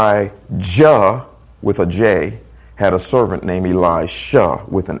 Elijah with a J had a servant named Elisha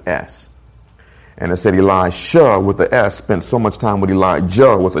with an S. And it said Elisha with the S spent so much time with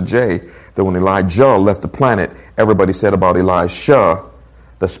Elijah with a J that when Elijah left the planet, everybody said about Elisha,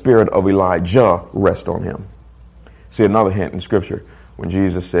 the spirit of Elijah rest on him. See another hint in Scripture when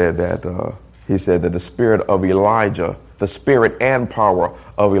Jesus said that he said that the spirit of Elijah, the spirit and power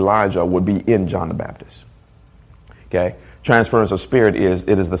of Elijah would be in John the Baptist. Okay? Transference of spirit is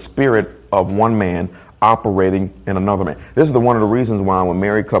the spirit of one man operating in another man. This is one of the reasons why when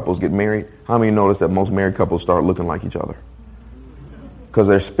married couples get married, how many notice that most married couples start looking like each other? Because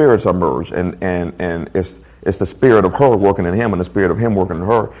their spirits are merged, and it's the spirit of her working in him and the spirit of him working in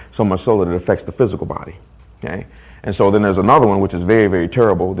her, so much so that it affects the physical body. Okay? And so then there's another one, which is very, very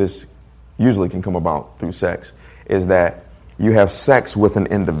terrible. This usually can come about through sex, is that you have sex with an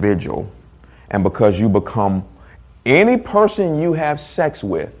individual, and because you become any person you have sex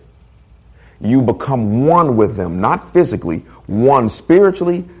with, you become one with them, not physically, one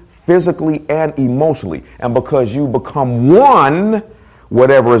spiritually, physically, and emotionally. And because you become one,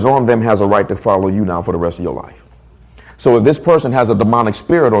 whatever is on them has a right to follow you now for the rest of your life. So if this person has a demonic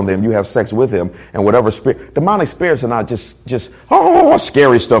spirit on them, you have sex with him, and whatever spirit, demonic spirits are not just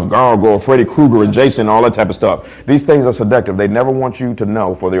scary stuff, Gargoyle, Freddy Krueger and Jason, all that type of stuff. These things are seductive. They never want you to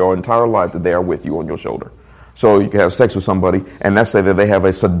know for their entire life that they are with you on your shoulder. So you can have sex with somebody, and let's say that they have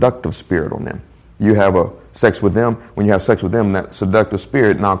a seductive spirit on them. You have a sex with them. When you have sex with them, that seductive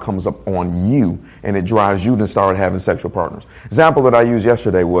spirit now comes up on you, and it drives you to start having sexual partners. Example that I used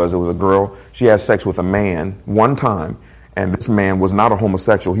yesterday was, it was a girl. She had sex with a man one time, and this man was not a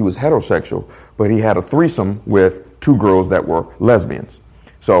homosexual. He was heterosexual, but he had a threesome with two girls that were lesbians.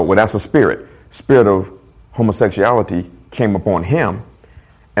 So, well, that's a spirit. Spirit of homosexuality came upon him.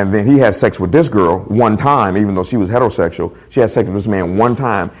 And then he had sex with this girl one time, even though she was heterosexual. She had sex with this man one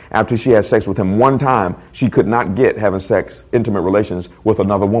time. After she had sex with him one time, she could not get having sex, intimate relations with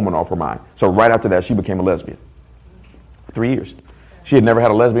another woman off her mind. So right after that, she became a lesbian. 3 years. She had never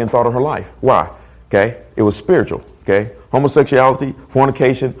had a lesbian thought in her life. Why? Okay? It was spiritual. Okay? Homosexuality,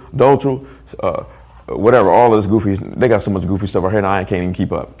 fornication, adultery, whatever, all this goofy, they got so much goofy stuff out here now I can't even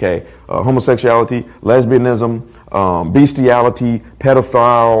keep up, okay? Homosexuality, lesbianism, bestiality,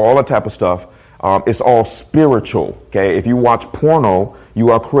 pedophile, all that type of stuff. It's all spiritual, okay? If you watch porno,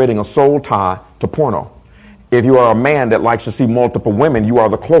 you are creating a soul tie to porno. If you are a man that likes to see multiple women, you are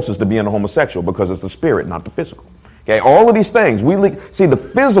the closest to being a homosexual because it's the spirit, not the physical. Okay, all of these things, see the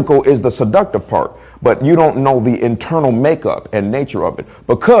physical is the seductive part, but you don't know the internal makeup and nature of it.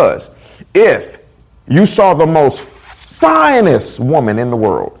 Because if you saw the most finest woman in the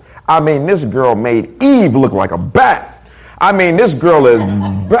world. I mean, this girl made Eve look like a bat. I mean, this girl is,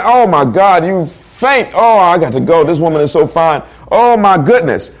 oh my God, you faint. Oh, I got to go. This woman is so fine. Oh my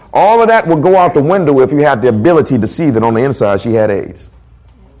goodness. All of that would go out the window if you had the ability to see that on the inside she had AIDS.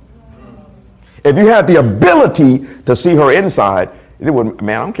 If you had the ability to see her inside, it would,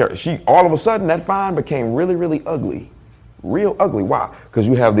 man, I don't care. She, all of a sudden, that fine became really, really ugly. Real ugly. Why? Because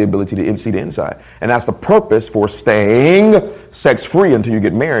you have the ability to see the inside. And that's the purpose for staying sex-free until you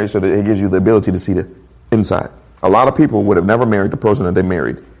get married, so that it gives you the ability to see the inside. A lot of people would have never married the person that they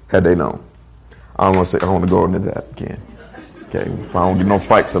married had they known. I don't want to go into that again. Okay, if I don't get no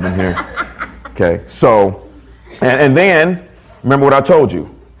fights up in here. Okay, so, and then, remember what I told you.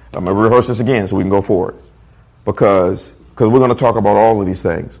 I'm going to rehearse this again so we can go forward. Because we're going to talk about all of these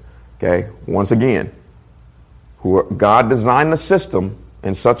things. Okay, once again. God designed the system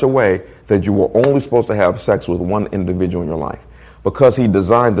in such a way that you were only supposed to have sex with one individual in your life. Because he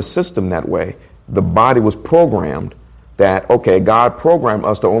designed the system that way, the body was programmed that, okay, God programmed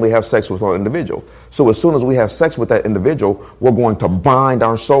us to only have sex with one individual. So as soon as we have sex with that individual, we're going to bind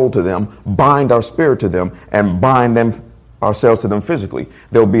our soul to them, bind our spirit to them, and bind them ourselves to them physically.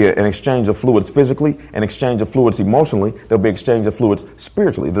 There'll be an exchange of fluids physically, an exchange of fluids emotionally. There'll be exchange of fluids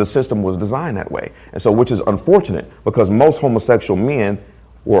spiritually. The system was designed that way. And so, which is unfortunate because most homosexual men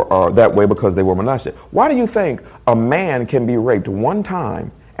are that way because they were molested. Why do you think a man can be raped one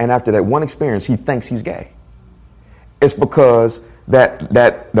time and after that one experience he thinks he's gay? It's because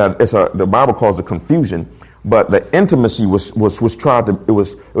the Bible calls it confusion. But the intimacy was trying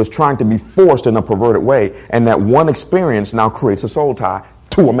to be forced in a perverted way, and that one experience now creates a soul tie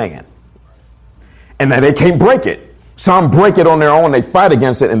to a man, and that they can't break it. Some break it on their own, they fight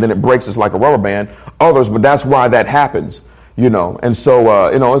against it, and then it breaks. It's like a rubber band. Others, but that's why that happens, And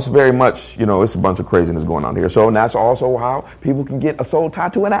so it's very much it's a bunch of craziness going on here. So and that's also how people can get a soul tie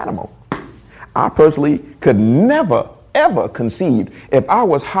to an animal. I personally could never ever conceived if I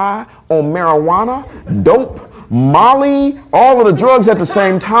was high on marijuana, dope, Molly, all of the drugs at the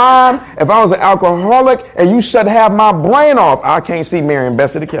same time, if I was an alcoholic and you shut half my brain off, I can't see marrying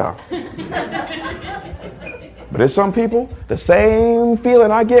Bessie the cow. But there's some people, the same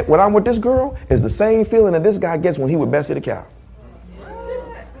feeling I get when I'm with this girl is the same feeling that this guy gets when he with Bessie the cow.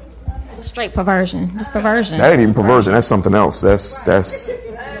 Straight perversion. Just perversion. That ain't even perversion. That's something else. That's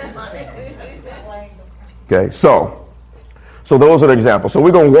Okay, so those are the examples. So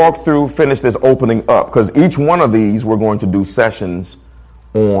we're going to walk through, finish this opening up, because each one of these we're going to do sessions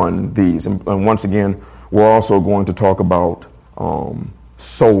on these. And once again, we're also going to talk about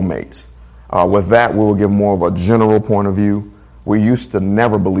soulmates. With that, we will give more of a general point of view. We used to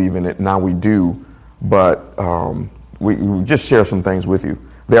never believe in it. Now we do. But we just share some things with you.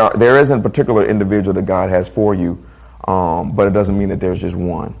 There isn't a particular individual that God has for you, but it doesn't mean that there's just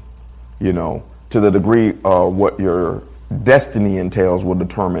one. You know, to the degree what your destiny entails will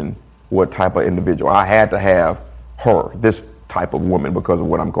determine what type of individual. I had to have her, this type of woman, because of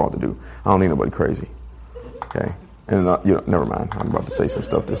what I'm called to do. I don't need nobody crazy. Okay, and never mind. I'm about to say some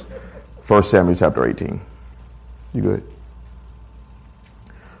stuff. This 1 Samuel chapter 18. You good?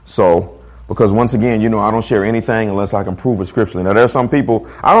 So, because once again, I don't share anything unless I can prove it scripturally. Now, there are some people,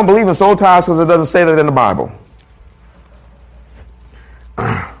 I don't believe in soul ties because it doesn't say that in the Bible.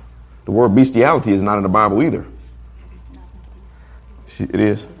 The word bestiality is not in the Bible either. It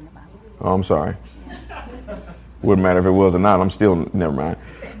is? Oh, I'm sorry. Wouldn't matter if it was or not. I'm still, never mind.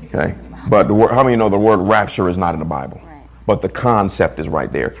 Okay. But how many know the word rapture is not in the Bible? Right. But the concept is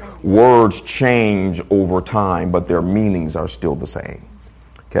right there. Words change over time, but their meanings are still the same.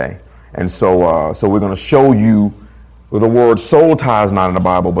 Okay. And so we're going to show you the word soul tie is not in the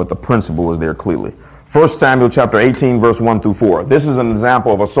Bible, but the principle is there clearly. 1 Samuel chapter 18, verse 1 through 4. This is an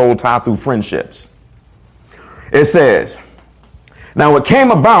example of a soul tie through friendships. It says, "Now it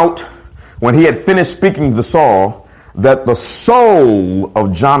came about when he had finished speaking to Saul that the soul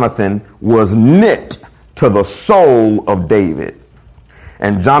of Jonathan was knit to the soul of David.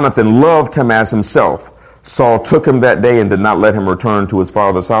 And Jonathan loved him as himself. Saul took him that day and did not let him return to his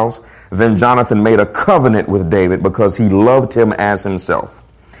father's house. Then Jonathan made a covenant with David because he loved him as himself.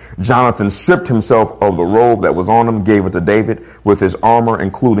 Jonathan stripped himself of the robe that was on him, gave it to David with his armor,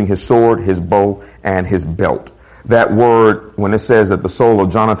 including his sword, his bow, and his belt." That word, when it says that the soul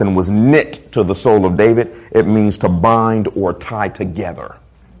of Jonathan was knit to the soul of David, it means to bind or tie together.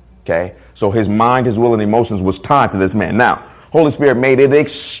 Okay? So his mind, his will, and emotions was tied to this man. Now, Holy Spirit made it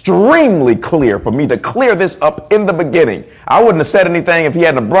extremely clear for me to clear this up in the beginning. I wouldn't have said anything if he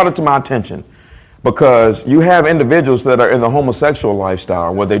hadn't brought it to my attention. Because you have individuals that are in the homosexual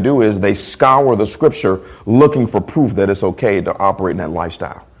lifestyle. What they do is they scour the scripture looking for proof that it's okay to operate in that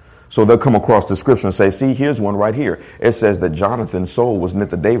lifestyle. So they'll come across the scripture and say, see, here's one right here. It says that Jonathan's soul was knit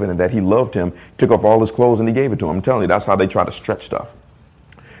to David and that he loved him, took off all his clothes and he gave it to him. I'm telling you, that's how they try to stretch stuff.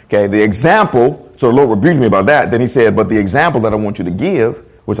 Okay, the example, so the Lord rebuked me about that. Then he said, but the example that I want you to give,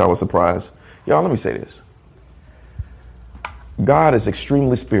 which I was surprised. Y'all, let me say this. God is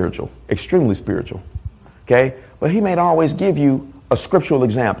extremely spiritual. Okay, but he may not always give you a scriptural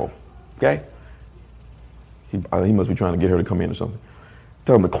example. Okay, he must be trying to get her to come in or something.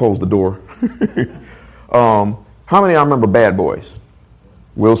 Tell him to close the door. How many of y'all remember Bad Boys?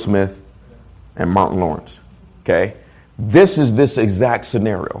 Will Smith and Martin Lawrence. Okay, this is this exact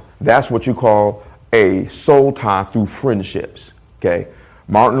scenario. That's what you call a soul tie through friendships. Okay,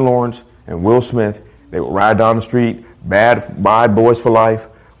 Martin Lawrence and Will Smith, they would ride down the street. Bad boys for life.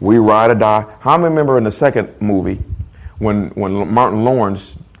 We ride or die. How many remember in the second movie when Martin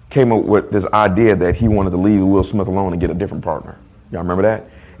Lawrence came up with this idea that he wanted to leave Will Smith alone and get a different partner? Y'all remember that?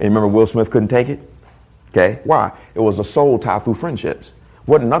 And you remember Will Smith couldn't take it? Okay. Why? It was a soul tie through friendships.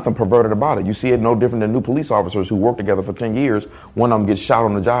 Wasn't nothing perverted about it. You see it no different than new police officers who worked together for 10 years. One of them gets shot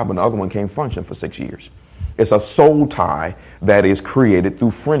on the job and the other one can't function for 6 years. It's a soul tie that is created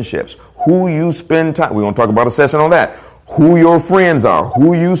through friendships. Who you spend time, we're going to talk about a session on that. Who your friends are,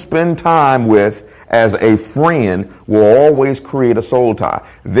 who you spend time with as a friend will always create a soul tie.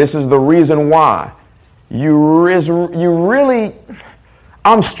 This is the reason why you really,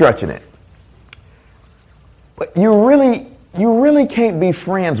 I'm stretching it, but you really can't be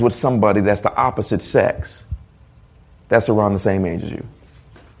friends with somebody that's the opposite sex that's around the same age as you.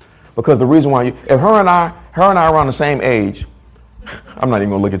 Because the reason why if her and I are around the same age, I'm not even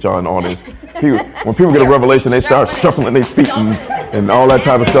going to look at y'all in the audience. When people get a revelation, they start shuffling their feet and all that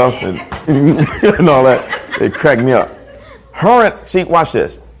type of stuff and, and all that. They crack me up. See, watch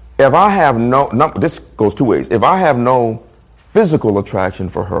this. If I have this goes two ways. If I have no physical attraction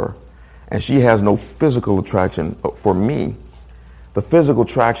for her and she has no physical attraction for me, the physical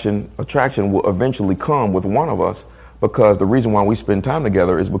attraction will eventually come with one of us, because the reason why we spend time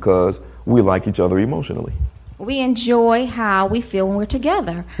together is because we like each other emotionally. We enjoy how we feel when we're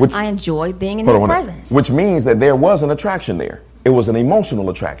together. I enjoy being in his presence. Which means that there was an attraction there. It was an emotional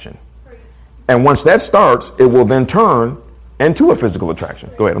attraction. And once that starts, it will then turn into a physical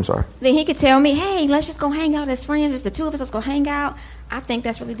attraction. Go ahead, I'm sorry. Then he could tell me, hey, let's just go hang out as friends. Just the two of us, let's go hang out. I think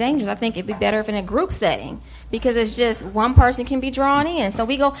that's really dangerous. I think it'd be better if in a group setting, because it's just one person can be drawn in. So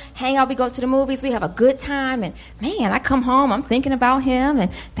we go hang out, we go to the movies, we have a good time, and man, I come home, I'm thinking about him,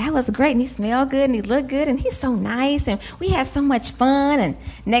 and that was great, and he smelled good, and he looked good, and he's so nice, and we had so much fun. And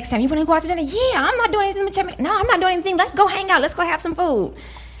next time, you want to go out to dinner? Yeah, I'm not doing anything. No, I'm not doing anything. Let's go hang out. Let's go have some food.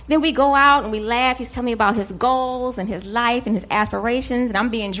 Then we go out and we laugh. He's telling me about his goals and his life and his aspirations, and I'm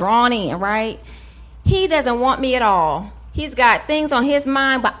being drawn in, right? He doesn't want me at all. He's got things on his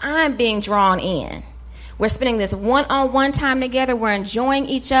mind, but I'm being drawn in. We're spending this one-on-one time together. We're enjoying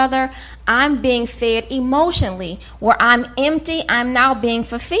each other. I'm being fed emotionally. Where I'm empty, I'm now being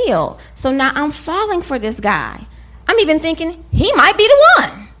fulfilled. So now I'm falling for this guy. I'm even thinking he might be the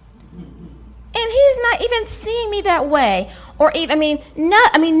one. And he's not even seeing me that way. Or even,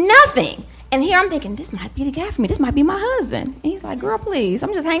 nothing. And here I'm thinking, this might be the guy for me. This might be my husband. And he's like, girl, please,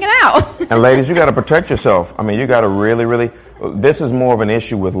 I'm just hanging out. And ladies, you got to protect yourself. You got to really, this is more of an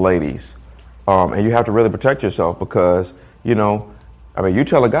issue with ladies. And you have to really protect yourself because, you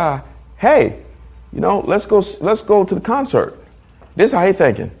tell a guy, hey, let's go to the concert. This is how he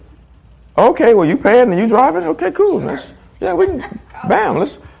thinking. Okay, well, you paying and you driving? Okay, cool. We can, bam,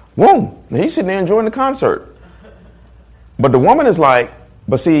 boom. And he's sitting there enjoying the concert. But the woman is like,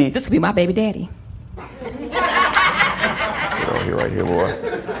 but see, this could be my baby daddy. Get over here, right here, boy.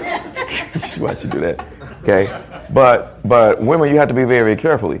 Why should do that? Okay, but women, you have to be very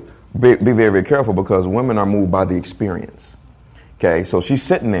careful. Be very careful because women are moved by the experience. Okay, so she's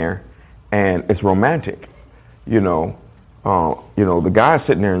sitting there, and it's romantic. The guy's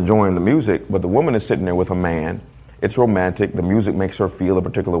sitting there enjoying the music, but the woman is sitting there with a man. It's romantic. The music makes her feel a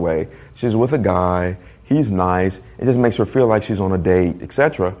particular way. She's with a guy. He's nice. It just makes her feel like she's on a date,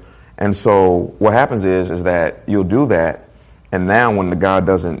 etc. And so what happens is that you'll do that, and now when the guy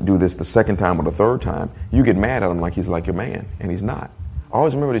doesn't do this the second time or the third time, you get mad at him like he's like your man, and he's not.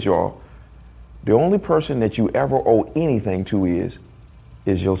 Always remember this, y'all. The only person that you ever owe anything to is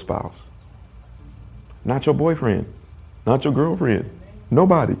your spouse. Not your boyfriend, not your girlfriend,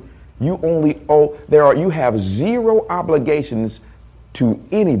 nobody. You have zero obligations to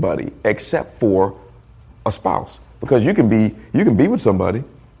anybody except for a spouse, because you can be with somebody,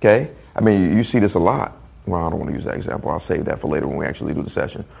 okay? You see this a lot. Well, I don't want to use that example. I'll save that for later when we actually do the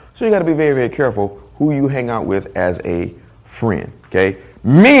session. So you got to be very, very careful who you hang out with as a friend, okay?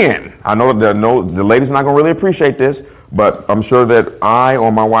 Men, I know the ladies are not going to really appreciate this, but I'm sure that I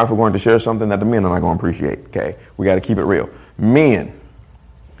or my wife are going to share something that the men are not going to appreciate, okay? We got to keep it real. Men,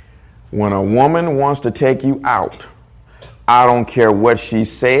 when a woman wants to take you out, I don't care what she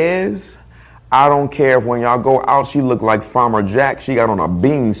says. I don't care if when y'all go out, she look like Farmer Jack. She got on a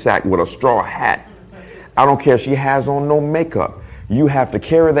bean sack with a straw hat. I don't care if she has on no makeup. You have to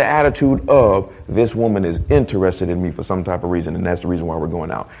carry the attitude of, this woman is interested in me for some type of reason, and that's the reason why we're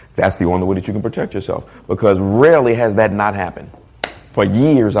going out. That's the only way that you can protect yourself, because rarely has that not happened. For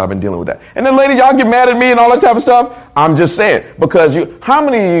years, I've been dealing with that. And then, ladies, y'all get mad at me and all that type of stuff. I'm just saying, because how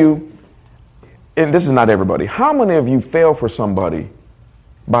many of you, and this is not everybody, how many of you fell for somebody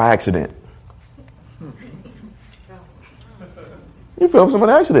by accident? You fell for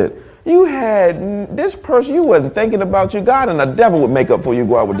somebody by accident. You had this person, you wasn't thinking about you. God and the devil would make up for you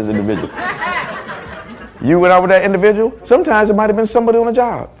go out with this individual. You went out with that individual. Sometimes it might have been somebody on a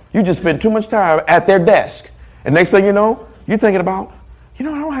job. You just spent too much time at their desk. And next thing you know, you're thinking about, I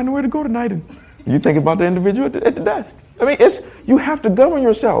don't have nowhere to go tonight. And you're thinking about the individual at the desk. You have to govern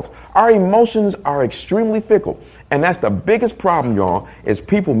yourself. Our emotions are extremely fickle. And that's the biggest problem, y'all, is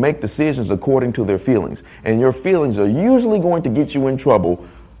people make decisions according to their feelings. And your feelings are usually going to get you in trouble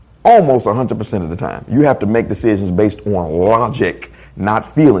almost 100% of the time. You have to make decisions based on logic,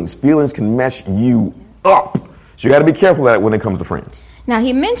 not feelings. Feelings can mess you up. So you got to be careful of that when it comes to friends. Now,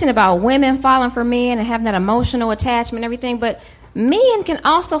 he mentioned about women falling for men and having that emotional attachment and everything, but men can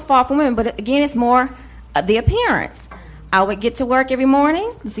also fall for women. But again, it's more the appearance. I would get to work every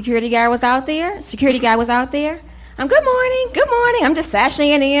morning. The security guy was out there. I'm good morning. I'm just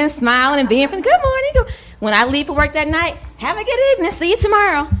sashaying in, smiling and being from good morning. When I leave for work that night, have a good evening. See you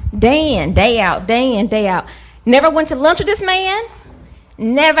tomorrow. Day in, day out. Never went to lunch with this man.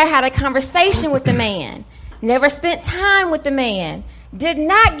 Never had a conversation with the man. Never spent time with the man. Did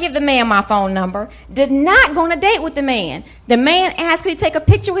not give the man my phone number. Did not go on a date with the man. The man asked, could he take a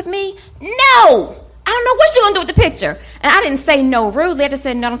picture with me? No! I don't know what you're going to do with the picture. And I didn't say no rudely. I just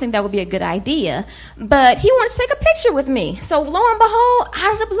said, no, I don't think that would be a good idea. But he wanted to take a picture with me. So lo and behold,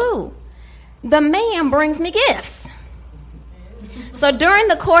 out of the blue, the man brings me gifts. So during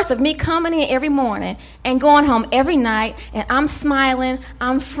the course of me coming in every morning and going home every night, and I'm smiling,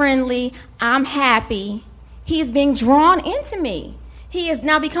 I'm friendly, I'm happy, he's being drawn into me. he has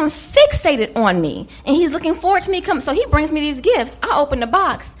now become fixated on me, and he's looking forward to me coming. So he brings me these gifts. I open the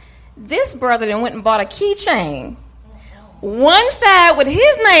box. This brother then went and bought a keychain, one side with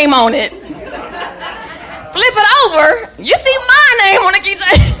his name on it. Flip it over, you see my name on the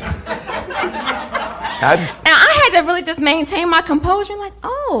keychain. And I had to really just maintain my composure, like,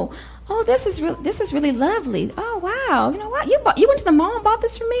 oh, this is really lovely. Oh, wow. You know what? You went to the mall and bought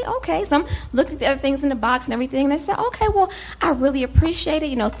this for me? Okay. So I'm looking at the other things in the box and everything. And I said, okay, well, I really appreciate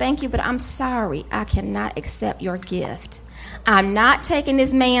it. Thank you, but I'm sorry. I cannot accept your gift. I'm not taking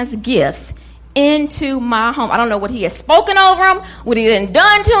this man's gifts into my home. I don't know what he has spoken over him, what he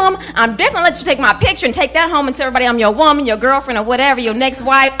done to him. I'm definitely let you take my picture and take that home and tell everybody I'm your woman, your girlfriend, or whatever, your next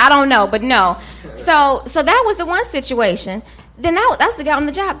wife. I don't know, but no. So that was the one situation. Then that's the guy on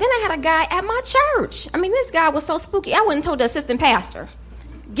the job. Then I had a guy at my church. I mean, this guy was so spooky. I went and told the assistant pastor,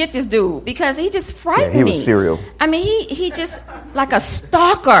 get this dude, because he just frightened me. He was serial. I mean, he just like a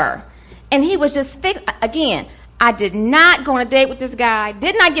stalker. And he was just fixed. Again, I did not go on a date with this guy.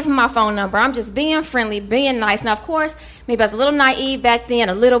 Did not give him my phone number. I'm just being friendly, being nice. Now, of course, maybe I was a little naive back then,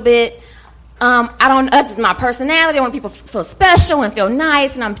 a little bit. I don't know. It's just my personality. I want people to feel special and feel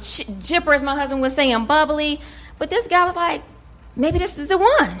nice. And I'm jipper, as my husband would say, I'm bubbly. But this guy was like, maybe this is the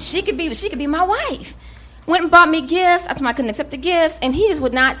one. She could be my wife. Went and bought me gifts. I told him I couldn't accept the gifts, and he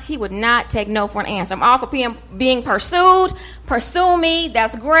would not take no for an answer. I'm all for being pursued. Pursue me.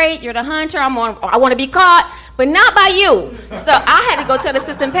 That's great. You're the hunter. I want to be caught, but not by you. So I had to go tell the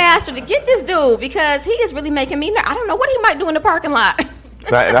assistant pastor to get this dude, because he is really making me nervous. I don't know what he might do in the parking lot.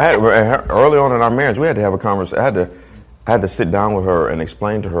 So early on in our marriage, we had to have a conversation. I had to sit down with her and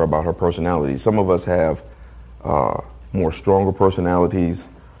explain to her about her personality. Some of us have more stronger personalities.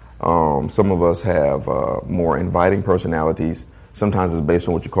 Some of us have more inviting personalities. Sometimes it's based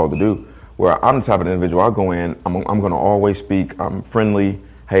on what you're called to do. Where I'm the type of individual, I'll go in, I'm going to always speak. I'm friendly.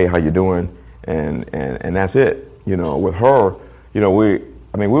 Hey, how you doing? And that's it. With her, we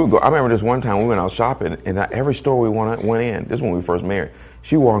would go. I remember this one time we went out shopping, and every store we went in. This is when we first married.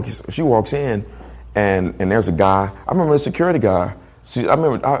 She walks in, and there's a guy. I remember the security guy.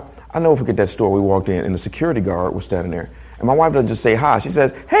 I never forget that store we walked in, and the security guard was standing there. And my wife doesn't just say hi. She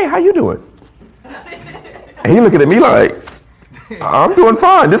says, hey, how you doing? And he looking at me like, I'm doing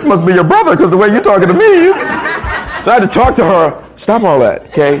fine. This must be your brother, because the way you're talking to me. So I had to talk to her. Stop all that,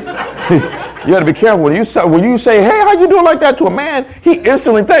 okay? You got to be careful. When you say, hey, how you doing like that to a man, he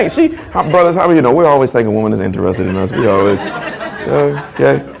instantly thinks. Brothers, we're always thinking a woman is interested in us. We always,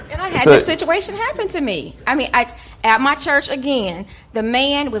 okay. And I had this situation happen to me. At my church again, the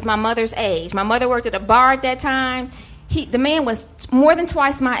man was my mother's age. My mother worked at a bar at that time. The man was more than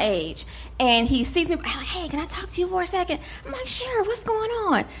twice my age, and he sees me. I'm like, hey, can I talk to you for a second? I'm like, sure, what's going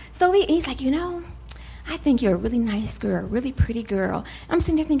on? So he's like, I think you're a really nice girl, a really pretty girl. I'm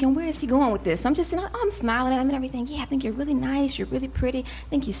sitting there thinking, where is he going with this? I'm just sitting, I'm smiling at him and everything. Yeah, I think you're really nice. You're really pretty. I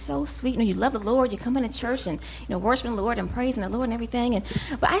think you're so sweet. You love the Lord. You come into church and worshiping the Lord and praising the Lord and everything.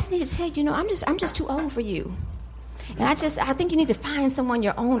 But I just need to tell you, I'm just too old for you. And I think you need to find someone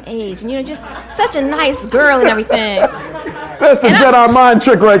your own age. And just such a nice girl and everything. That's the Jedi mind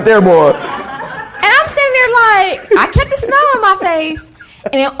trick right there, boy. And I'm standing there like, I kept a smile on my face.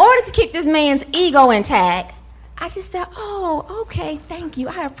 And in order to keep this man's ego intact, I just said, oh, okay, thank you.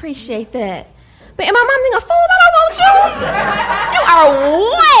 I appreciate that. But in my mind thinking, fool, I don't want you. You are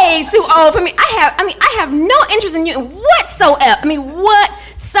way too old for me. I have no interest in you whatsoever.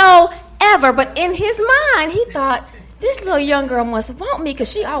 Whatsoever. But in his mind, he thought, this little young girl must want me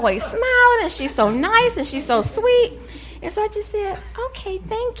because she always smiling and she's so nice and she's so sweet. And so I just said, okay,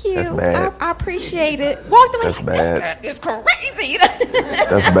 thank you. That's bad. I appreciate it. Walked away. That's like, bad. This girl is crazy.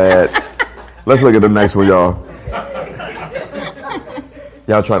 That's bad. Let's look at the next one, y'all.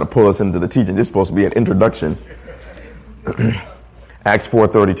 Y'all trying to pull us into the teaching. This is supposed to be an introduction. Acts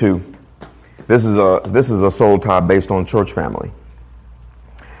 4:32. This is a soul tie based on church family.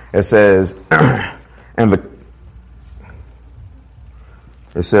 It says, and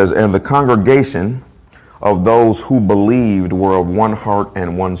the congregation of those who believed were of one heart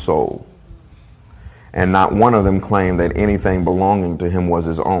and one soul. And not one of them claimed that anything belonging to him was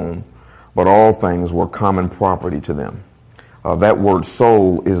his own, but all things were common property to them. That word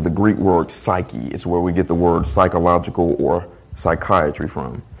soul is the Greek word psyche. It's where we get the word psychological or psychiatry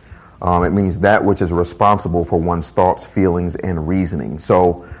from. It means that which is responsible for one's thoughts, feelings, and reasoning.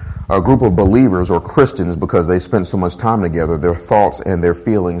 So a group of believers or Christians, because they spent so much time together, their thoughts and their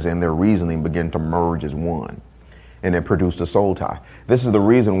feelings and their reasoning begin to merge as one. And it produced a soul tie. This is the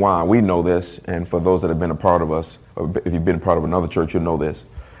reason why we know this. And for those that have been a part of us, or if you've been a part of another church, you'll know this,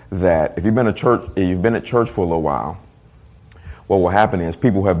 that if you've been at church for a little while, what will happen is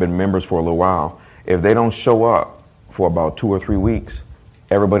people who have been members for a little while, if they don't show up for about 2 or 3 weeks,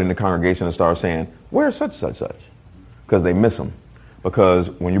 everybody in the congregation will start saying, where's such, such, such? Because they miss them.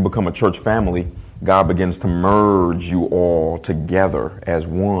 Because when you become a church family, God begins to merge you all together as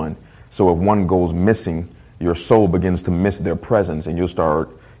one. So if one goes missing, your soul begins to miss their presence, and you'll start,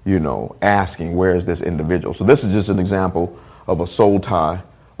 asking, where is this individual? So this is just an example of a soul tie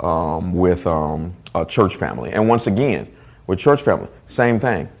with a church family. And once again, with church family, same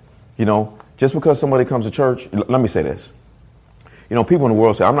thing. Just because somebody comes to church, let me say this. People in the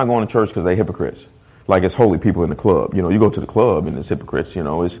world say, I'm not going to church because they're hypocrites. Like it's holy people in the club. You go to the club and it's hypocrites.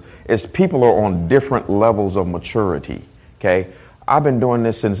 It's people are on different levels of maturity. Okay. I've been doing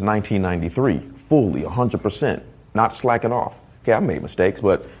this since 1993, fully, 100%, not slacking off. Okay. I made mistakes,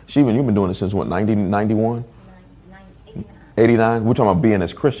 but Sheila, you've been doing this since what, 91? 89. We're talking about being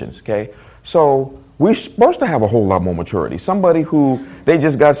as Christians. Okay. So we're supposed to have a whole lot more maturity. Somebody who they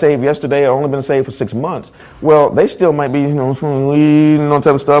just got saved yesterday or only been saved for 6 months, well, they still might be, type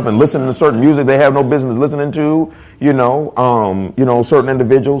of stuff and listening to certain music they have no business listening to, certain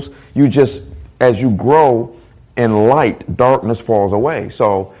individuals. You just, as you grow in light, darkness falls away.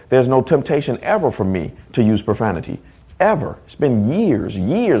 So there's no temptation ever for me to use profanity. Ever. It's been years,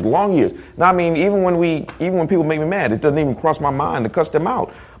 long years. Now, I mean, even when people make me mad, it doesn't even cross my mind to cuss them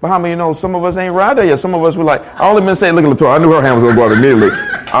out. But how many some of us ain't right there yet? Some of us were like, I only been saying, look at Latoya, I knew her hand was going to go out immediately.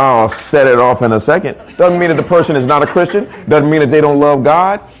 I'll set it off in a second. Doesn't mean that the person is not a Christian. Doesn't mean that they don't love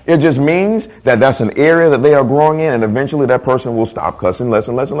God. It just means that that's an area that they are growing in, and eventually that person will stop cussing less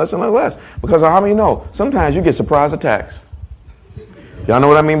and less and less and less. Because how many know? Sometimes you get surprise attacks. Y'all know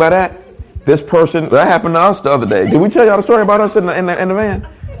what I mean by that? This person, that happened to us the other day. Did we tell y'all the story about us in the van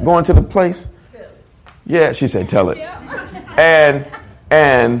going to the place? Yeah, she said, tell it.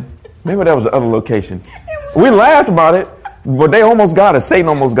 And maybe that was the other location. We laughed about it, but they almost got us. Satan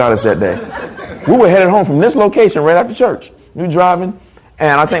almost got us that day. We were headed home from this location right after church. We were driving,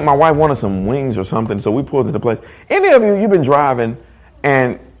 and I think my wife wanted some wings or something, so we pulled to the place. Any of you've been driving,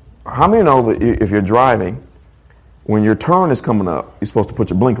 and how many know that if you're driving, when your turn is coming up, you're supposed to put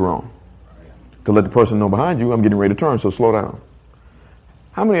your blinker on to let the person know behind you, I'm getting ready to turn, so slow down.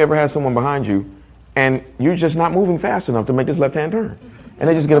 How many ever had someone behind you and you're just not moving fast enough to make this left-hand turn? And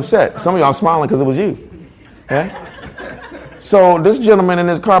they just get upset. Some of y'all smiling because it was you. Okay? So this gentleman in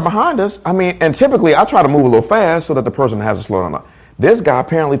his car behind us, and typically I try to move a little fast so that the person has to slow down. This guy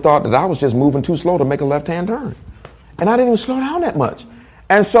apparently thought that I was just moving too slow to make a left-hand turn. And I didn't even slow down that much.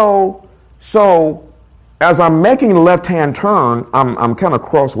 And so as I'm making the left-hand turn, I'm kind of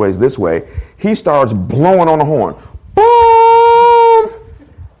crossways this way. He starts blowing on the horn. Boom!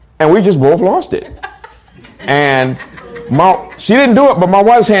 And we just both lost it. And she didn't do it, but my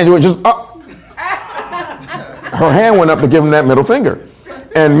wife's hands were just up. Her hand went up to give him that middle finger.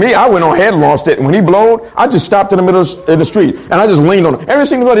 And me, I went on ahead and lost it. And when he blowed, I just stopped in the middle of the street. And I just leaned on it. Every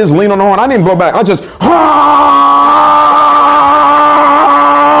single time I just leaned on the horn. I didn't blow back. I just,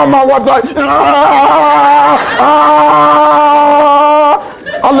 my wife's like,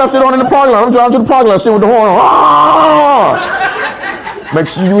 I left it on in the parking lot. I'm driving to the parking lot, sitting with the horn on. Make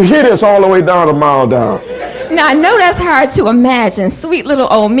sure you hear this all the way down a mile down. Now, I know that's hard to imagine, sweet little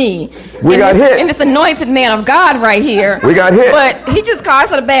old me. We got hit. And this anointed man of God right here. We got hit. But he just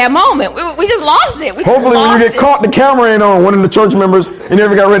caused a bad moment. We just lost it. Hopefully when you get caught, the camera ain't on. One of the church members, and you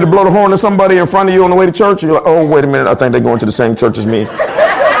ever got ready to blow the horn to somebody in front of you on the way to church, you're like, oh, wait a minute, I think they're going to the same church as me.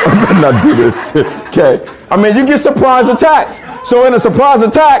 I better not do this. Okay. You get surprise attacks. So in a surprise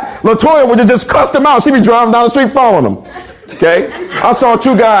attack, Latoya would just cuss them out. She'd be driving down the street following them. Okay. I saw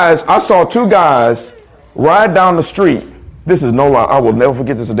two guys ride down the street. This is no lie. I will never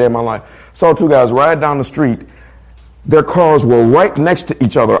forget this a day in my life. Saw two guys ride down the street. Their cars were right next to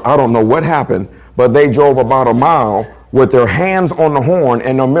each other. I don't know what happened, but they drove about a mile with their hands on the horn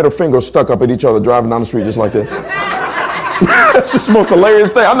and their middle finger stuck up at each other, driving down the street just like this. That's the most hilarious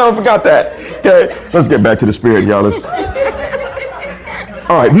thing. I never forgot that. Okay, let's get back to the spirit, y'all.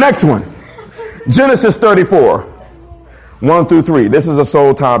 All right, next one. Genesis 34, 1 through 3. This is a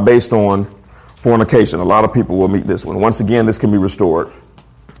soul tie based on fornication. A lot of people will meet this one. Once again, this can be restored.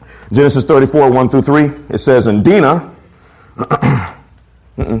 Genesis 34, 1 through 3. It says, and Dinah,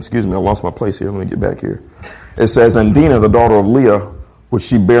 excuse me, I lost my place here. Let me get back here. It says, and Dinah, the daughter of Leah, which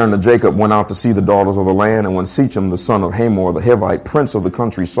she bare unto Jacob, went out to see the daughters of the land. And when Shechem, the son of Hamor, the Hivite, prince of the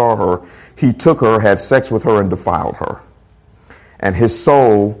country, saw her, he took her, had sex with her, and defiled her. And his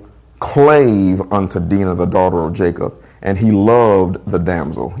soul clave unto Dinah, the daughter of Jacob. And he loved the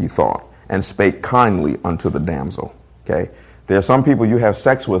damsel, he thought, and spake kindly unto the damsel. Okay. There are some people you have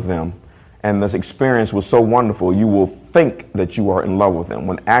sex with them, and this experience was so wonderful, you will think that you are in love with them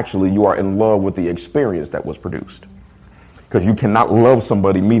when actually you are in love with the experience that was produced. Because you cannot love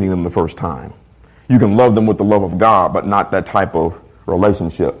somebody meeting them the first time. You can love them with the love of God, but not that type of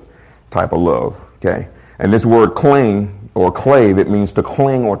relationship type of love. Okay. And this word cling or clave, it means to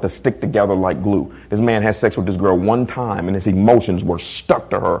cling or to stick together like glue. This man had sex with this girl one time and his emotions were stuck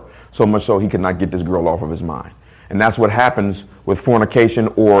to her so much so he could not get this girl off of his mind. And that's what happens with fornication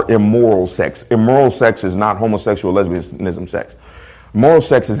or immoral sex. Immoral sex is not homosexual lesbianism sex. Moral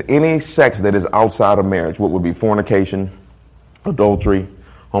sex is any sex that is outside of marriage, what would be fornication, adultery,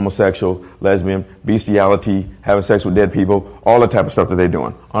 homosexual, lesbian, bestiality, having sex with dead people, all the type of stuff that they're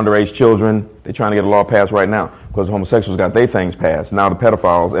doing. Underage children, they're trying to get a law passed right now because the homosexuals got their things passed. Now the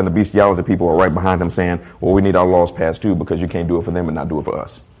pedophiles and the bestiality people are right behind them saying, well, we need our laws passed too because you can't do it for them and not do it for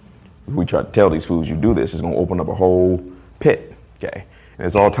us. If we try to tell these fools you do this, it's going to open up a whole pit, okay? And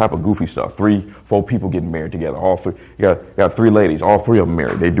it's all type of goofy stuff. 3-4 people getting married together. All three, you got 3 ladies, all 3 of them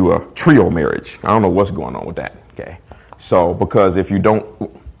married. They do a trio marriage. I don't know what's going on with that, okay? So, because if you don't,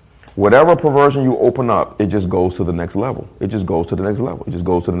 whatever perversion you open up, it just goes to the next level. It just goes to the next level. It just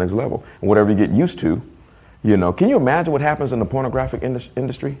goes to the next level. And whatever you get used to, you know, can you imagine what happens in the pornographic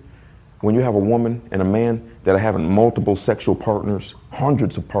industry? When you have a woman and a man that are having multiple sexual partners,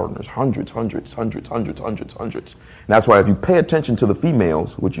 hundreds of partners, hundreds. And that's why if you pay attention to the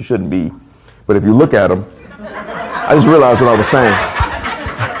females, which you shouldn't be, but if you look at them, I just realized what I was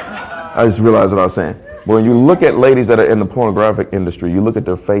saying. But when you look at ladies that are in the pornographic industry, you look at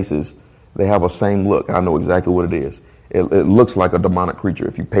their faces, they have a same look. I know exactly what it is. It looks like a demonic creature.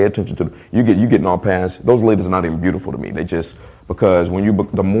 If you pay attention to you getting all past. Those ladies are not even beautiful to me. They just, because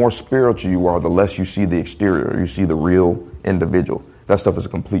the more spiritual you are, the less you see the exterior. You see the real individual. That stuff is a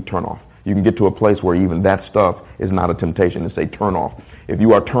complete turnoff. You can get to a place where even that stuff is not a temptation. It's a turnoff. If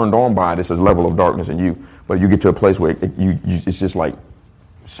you are turned on by it, it's a level of darkness in you. But you get to a place where it's just like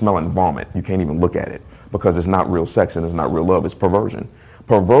smelling vomit. You can't even look at it because it's not real sex and it's not real love. It's perversion.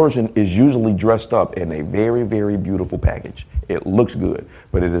 Perversion is usually dressed up in a very, very beautiful package. It looks good,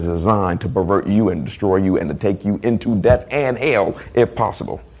 but it is designed to pervert you and destroy you and to take you into death and hell if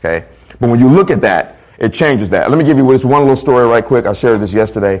possible. Okay? But when you look at that, it changes that. Let me give you this one little story right quick. I shared this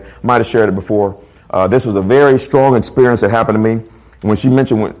yesterday. Might have shared it before. This was a very strong experience that happened to me. When she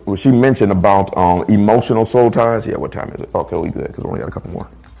mentioned about emotional soul ties. Yeah, what time is it? Okay, we'll do that because we only got a couple more.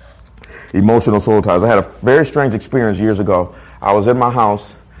 Emotional soul ties. I had a very strange experience years ago. I was in my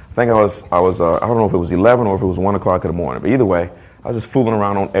house. I think I was I don't know if it was 11 or if it was 1 o'clock in the morning. But either way, I was just fooling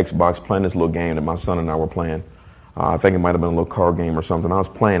around on Xbox playing this little game that my son and I were playing. I think it might have been a little card game or something. I was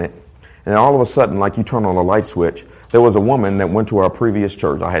playing it. And all of a sudden, like you turn on a light switch, there was a woman that went to our previous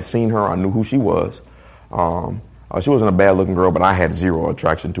church. I had seen her. I knew who she was. She wasn't a bad-looking girl, but I had zero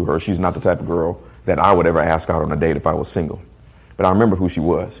attraction to her. She's not the type of girl that I would ever ask out on a date if I was single. But I remember who she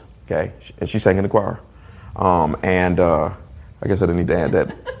was. Okay, and she sang in the choir. I guess I didn't need to add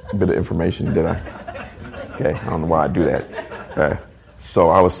that bit of information, did I? Okay, I don't know why I do that. So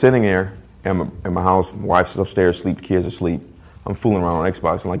I was sitting there in my house. My wife's upstairs asleep, kids are asleep. I'm fooling around on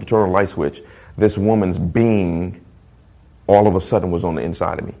Xbox, and like you turn on a light switch, this woman's being all of a sudden was on the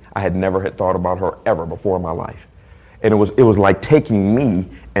inside of me. I had never thought about her ever before in my life. And it was like taking me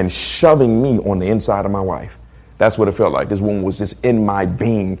and shoving me on the inside of my wife. That's what it felt like. This woman was just in my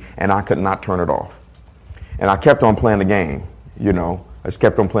being, and I could not turn it off. And I kept on playing the game, you know. I just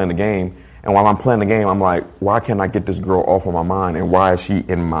kept on playing the game. And while I'm playing the game, I'm like, why can't I get this girl off of my mind? And why is she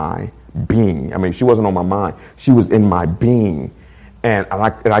in my being? I mean, she wasn't on my mind. She was in my being. And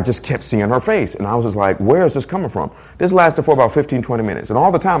I just kept seeing her face. And I was just like, where is this coming from? This lasted for about 15, 20 minutes. And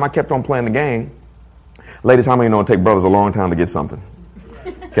all the time I kept on playing the game. Ladies, how many know it take brothers a long time to get something?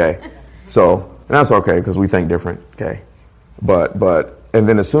 Okay. So, and that's okay because we think different. Okay. But, and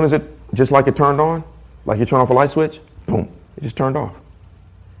then as soon as it, just like it turned on, like you turn off a light switch, boom, it just turned off.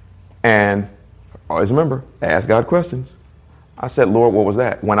 And always remember, ask God questions. I said, Lord, what was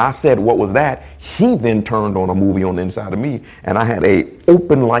that? When I said, what was that? He then turned on a movie on the inside of me, and I had a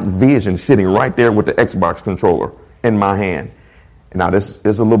open like vision sitting right there with the Xbox controller in my hand. Now, this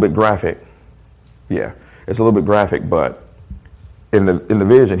is a little bit graphic. Yeah, it's a little bit graphic, but in the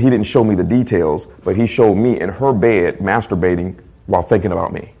vision, he didn't show me the details, but he showed me in her bed masturbating while thinking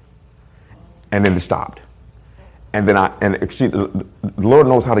about me. And then it stopped. And then the Lord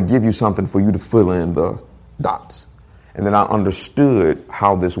knows how to give you something for you to fill in the dots. And then I understood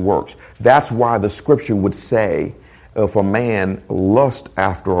how this works. That's why the scripture would say, if a man lusts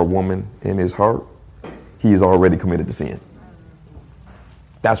after a woman in his heart, he is already committed to sin.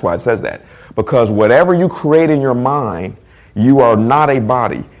 That's why it says that. Because whatever you create in your mind, you are not a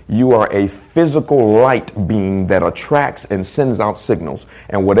body. You are a physical light being that attracts and sends out signals.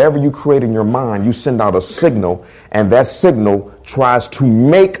 And whatever you create in your mind, you send out a signal, and that signal tries to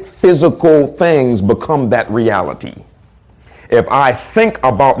make physical things become that reality. If I think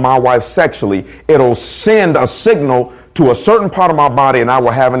about my wife sexually, it'll send a signal to a certain part of my body, and I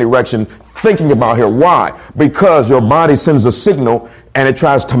will have an erection thinking about her. Why? Because your body sends a signal, and it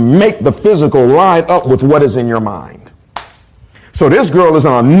tries to make the physical line up with what is in your mind. So this girl is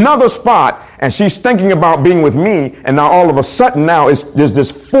on another spot, and she's thinking about being with me, and now all of a sudden now there's this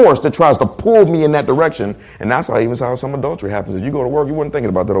force that tries to pull me in that direction. And that's how some adultery happens. Is you go to work, you weren't thinking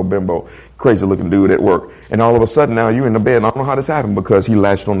about that old bimbo, crazy looking dude at work, and all of a sudden now you're in the bed, and I don't know how this happened because he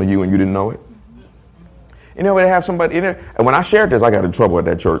latched onto you and you didn't know it. You know, they have somebody in there, and when I shared this, I got in trouble at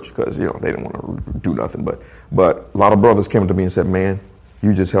that church because, they didn't want to do nothing. But a lot of brothers came to me and said, man,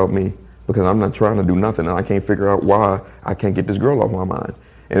 you just helped me because I'm not trying to do nothing, and I can't figure out why I can't get this girl off my mind.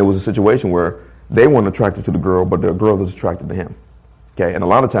 And it was a situation where they weren't attracted to the girl, but the girl was attracted to him. Okay, and a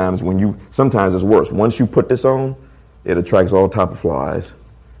lot of times sometimes it's worse. Once you put this on, it attracts all type of flies.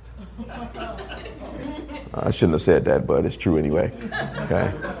 I shouldn't have said that, but it's true anyway.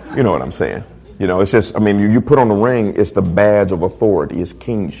 Okay, you know what I'm saying. It's just, you put on the ring, it's the badge of authority, it's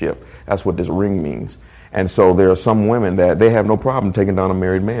kingship. That's what this ring means. And so there are some women that they have no problem taking down a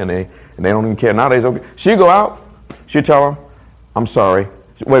married man. And they don't even care. Nowadays, okay, she'll go out, she'll tell him, I'm sorry.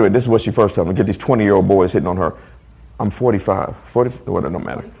 Wait a minute, this is what she first told me. Get these 20-year-old boys hitting on her. I'm 45. 40, well, it don't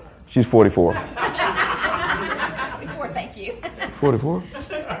matter. She's 44. 44, thank you. 44?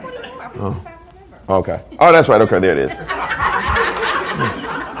 Oh. Okay. Oh, that's right. Okay, there it is.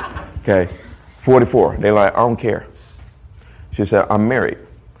 Okay. 44. They're like, I don't care. She said, I'm married.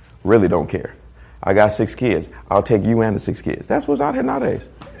 Really don't care. I got 6 kids. I'll take you and the 6 kids. That's what's out here nowadays.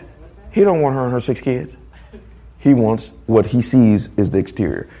 He don't want her and her 6 kids. He wants what he sees is the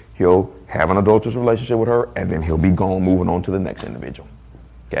exterior. He'll have an adulterous relationship with her, and then he'll be gone, moving on to the next individual.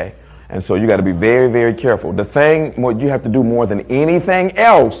 Okay? And so you got to be very, very careful. The thing, what you have to do more than anything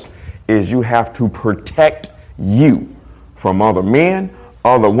else is you have to protect you from other men,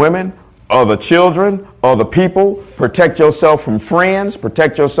 other women, other children, other people. Protect yourself from friends.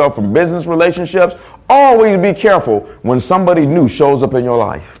 Protect yourself from business relationships. Always be careful when somebody new shows up in your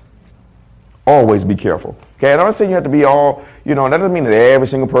life. Always be careful. Okay, I'm not saying you have to be all, that doesn't mean that every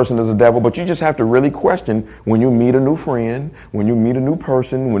single person is a devil, but you just have to really question when you meet a new friend, when you meet a new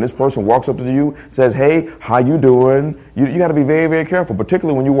person, when this person walks up to you, says, hey, how you doing? You got to be very, very careful,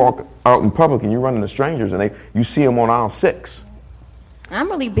 particularly when you walk out in public and you run into strangers and you see them on aisle 6. I'm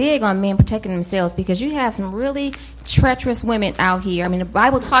really big on men protecting themselves because you have some really treacherous women out here. The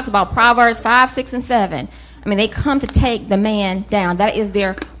Bible talks about Proverbs 5, 6, and 7. They come to take the man down. That is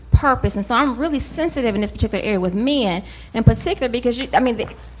their purpose. And so I'm really sensitive in this particular area with men in particular because,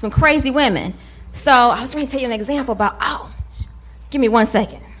 some crazy women. So I was going to tell you an example about, give me 1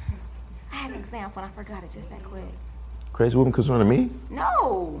 second. I had an example and I forgot it just that quick. Crazy woman concerning me?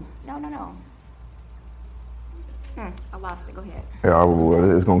 No. I lost it. Go ahead.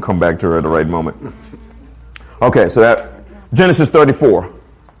 Yeah, it's going to come back to her at the right moment. Okay, so that Genesis 34,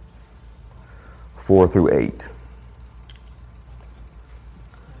 4 through 8.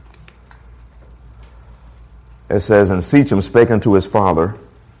 It says, and Shechem spake unto his father.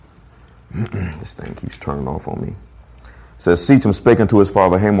 This thing keeps turning off on me. It says, Shechem spake unto his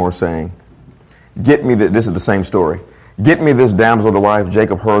father Hamor, saying, get me this is the same story. Get me this damsel to wife.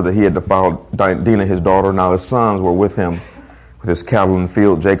 Jacob heard that he had defiled Dinah his daughter. Now his sons were with him with his cattle in the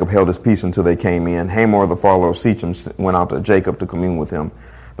field. Jacob held his peace until they came in. Hamor, the father of Shechem, went out to Jacob to commune with him.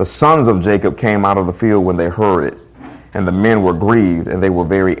 The sons of Jacob came out of the field when they heard it, and the men were grieved, and they were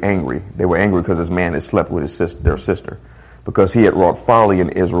very angry. They were angry because this man had slept with their sister, because he had wrought folly in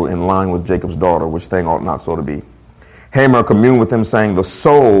Israel in line with Jacob's daughter, which thing ought not so to be. Hamor communed with him, saying, the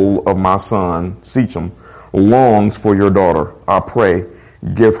soul of my son Shechem longs for your daughter. I pray,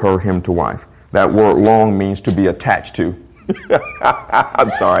 give her him to wife. That word long means to be attached to.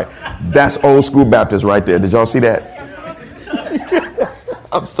 I'm sorry. That's old school Baptist right there. Did y'all see that?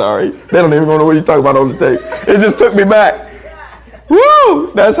 I'm sorry. They don't even know what you're talking about on the tape. It just took me back.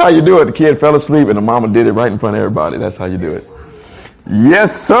 Woo! That's how you do it. The kid fell asleep and the mama did it right in front of everybody. That's how you do it.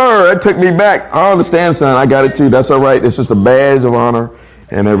 Yes, sir. It took me back. I understand, son. I got it too. That's all right. It's just a badge of honor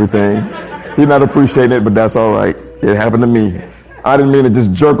and everything. He's not appreciating it, but that's all right. It happened to me. I didn't mean to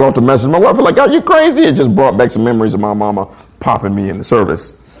just jerk off the message. My wife was like, "Are you crazy?" It just brought back some memories of my mama popping me in the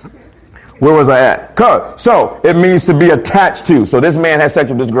service. Where was I at? So it means to be attached to. So this man had sex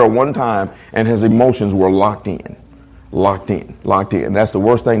with this girl one time, and his emotions were locked in. locked in. That's the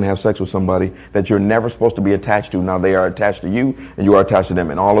worst thing, to have sex with somebody that you're never supposed to be attached to. Now they are attached to you and you are attached to them.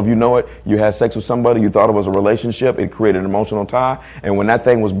 And all of you know it. You had sex with somebody, you thought it was a relationship. It created an emotional tie. And when that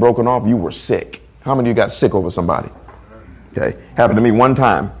thing was broken off, you were sick. How many of you got sick over somebody? Okay. Happened to me one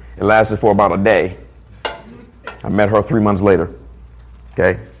time. It lasted for about a day. I met her 3 months later.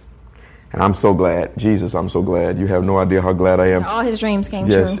 Okay. And I'm so glad. Jesus, I'm so glad. You have no idea how glad I am. All his dreams came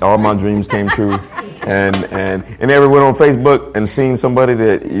true. Yes, all my dreams came true. And ever went on Facebook and seen somebody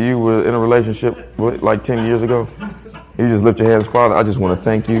that you were in a relationship with like 10 years ago? You just lift your hands, Father, I just want to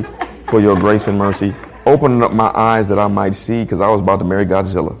thank you for your grace and mercy. Opening up my eyes that I might see, because I was about to marry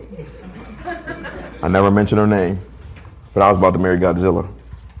Godzilla. I never mentioned her name, but I was about to marry Godzilla.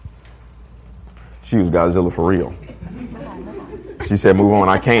 She was Godzilla for real. She said, move on.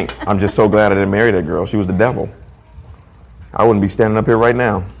 I can't. I'm just so glad I didn't marry that girl. She was the devil. I wouldn't be standing up here right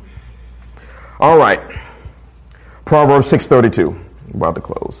now. All right. Proverbs 6:32. About to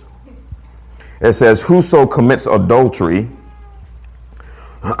close. It says, whoso commits adultery,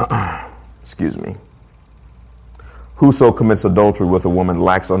 excuse me, whoso commits adultery with a woman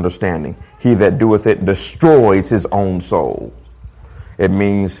lacks understanding. He that doeth it destroys his own soul. It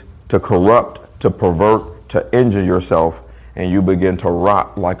means to corrupt, to pervert, to injure yourself, and you begin to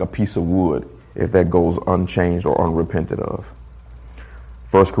rot like a piece of wood if that goes unchanged or unrepented of.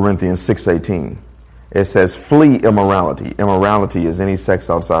 1 Corinthians 6:18. It says, flee immorality. Immorality is any sex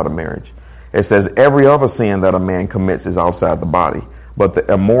outside of marriage. It says, every other sin that a man commits is outside the body, but the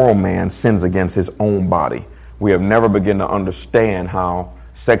immoral man sins against his own body. We have never begun to understand how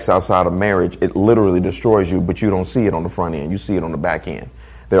sex outside of marriage, it literally destroys you, but you don't see it on the front end. You see it on the back end.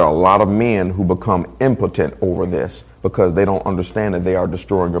 There are a lot of men who become impotent over this because they don't understand that they are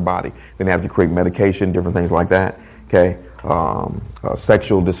destroying your body. Then they have to create medication, different things like that. Okay.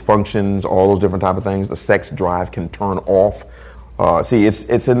 Sexual dysfunctions, all those different type of things. The sex drive can turn off. See,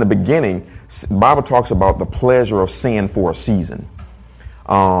 it's in the beginning. The Bible talks about the pleasure of sin for a season.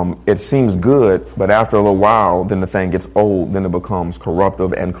 It seems good, but after a little while, then the thing gets old, then it becomes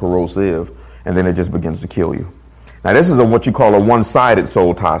corruptive and corrosive, and then it just begins to kill you. Now, this is what you call a one-sided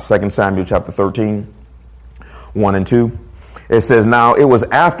soul tie. 2 Samuel chapter 13, 1 and 2. It says, now it was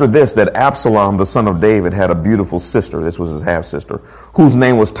after this that Absalom, the son of David, had a beautiful sister. This was his half-sister, whose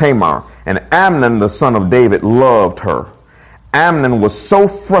name was Tamar. And Amnon, the son of David, loved her. Amnon was so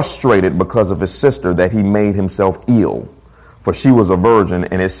frustrated because of his sister that he made himself ill, for she was a virgin,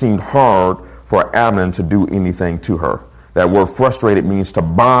 and it seemed hard for Amnon to do anything to her. That word frustrated means to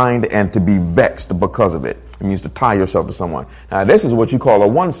bind and to be vexed because of it. It means to tie yourself to someone. Now, this is what you call a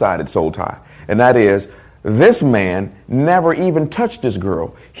one-sided soul tie. And that is, this man never even touched this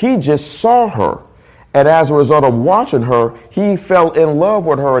girl. He just saw her. And as a result of watching her, he fell in love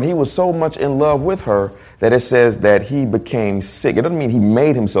with her. And he was so much in love with her that it says that he became sick. It doesn't mean he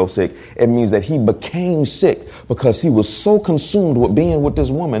made himself sick. It means that he became sick because he was so consumed with being with this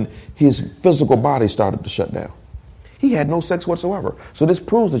woman, his physical body started to shut down. He had no sex whatsoever. So this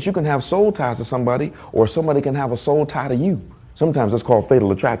proves that you can have soul ties to somebody, or somebody can have a soul tie to you. Sometimes that's called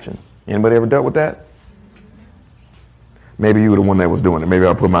fatal attraction. Anybody ever dealt with that? Maybe you were the one that was doing it. Maybe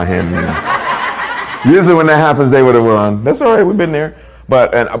I'll put my hand in. Usually when that happens, they would have run. That's all right. We've been there.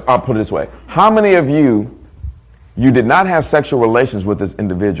 But and I'll put it this way. How many of you did not have sexual relations with this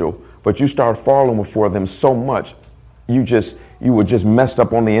individual, but you started falling for them so much, you were just messed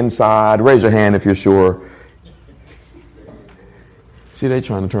up on the inside? Raise your hand if you're sure. See, they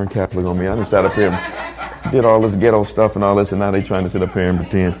trying to turn Catholic on me. I just sat up here and did all this ghetto stuff and all this, and now they trying to sit up here and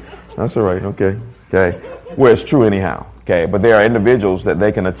pretend. That's all right. Okay. Well, it's true anyhow. Okay. But there are individuals that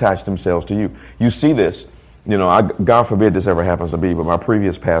they can attach themselves to you. You see this. God forbid this ever happens to me, but my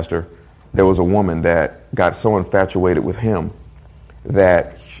previous pastor, there was a woman that got so infatuated with him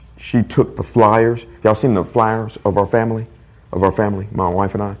that she took the flyers. Y'all seen the flyers of our family, my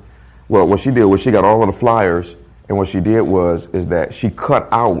wife and I? Well, what she did was she got all of the flyers. And what she did is that she cut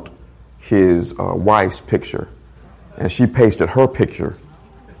out his wife's picture and she pasted her picture.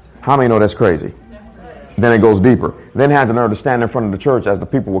 How many know that's crazy? Then it goes deeper. Then had the nerve to stand in front of the church as the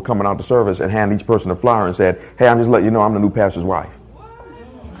people were coming out to service and hand each person a flyer and said, hey, I'm just letting you know I'm the new pastor's wife.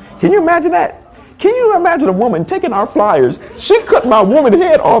 Can you imagine that? Can you imagine a woman taking our flyers? She cut my woman's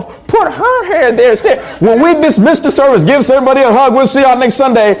head off, put her hair there instead. When we dismiss the service, give somebody a hug, we'll see y'all next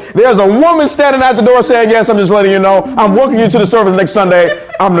Sunday. There's a woman standing at the door saying, yes, I'm just letting you know, I'm welcoming you to the service next Sunday.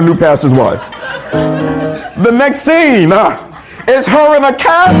 I'm the new pastor's wife. The next scene is her in a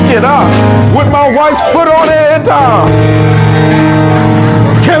casket with my wife's foot on it.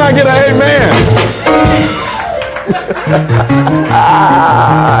 Can I get an amen?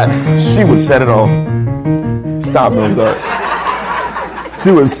 She would set it off. stop. No, I'm sorry.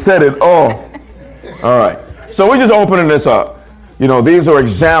 She would set it off. All right. So we're just opening this up. You know, these are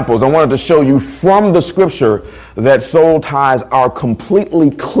examples. I wanted to show you from the scripture that soul ties are completely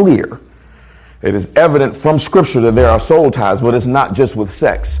clear. It is evident from scripture that there are soul ties, but it's not just with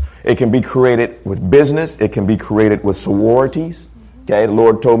sex. It can be created with business. It can be created with sororities. Okay, the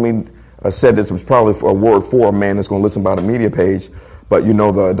Lord told me, said this was probably for a word for a man that's going to listen by the media page, but you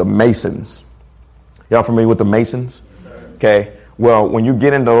know the Masons. Y'all familiar with the Masons? Okay. Well, when you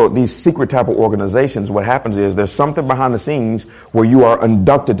get into these secret type of organizations, what happens is there's something behind the scenes where you are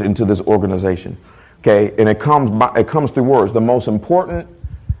inducted into this organization. Okay. And it comes through words. The most important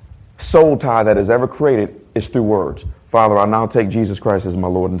soul tie that is ever created is through words. Father, I now take Jesus Christ as my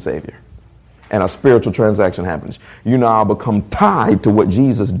Lord and Savior. And a spiritual transaction happens. You now become tied to what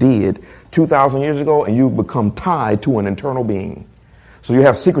Jesus did 2,000 years ago, and you become tied to an eternal being. So you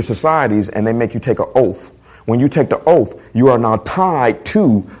have secret societies, and they make you take an oath. When you take the oath, you are now tied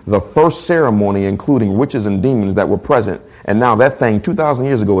to the first ceremony, including witches and demons that were present. And now that thing 2,000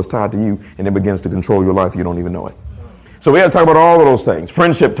 years ago is tied to you, and it begins to control your life. You don't even know it. So we got to talk about all of those things.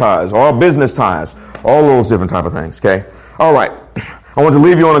 Friendship ties, all business ties, all those different type of things. Okay. All right. I want to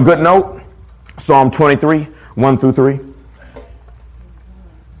leave you on a good note. Psalm 23, 1 through 3.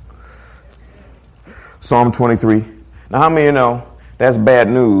 Psalm 23. Now, how many of you know that's bad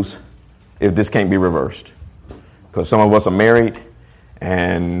news if this can't be reversed? Because some of us are married,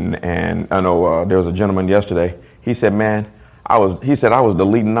 and I know there was a gentleman yesterday. He said, "Man, I was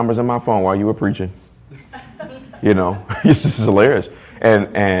deleting numbers in my phone while you were preaching." You know, this is hilarious,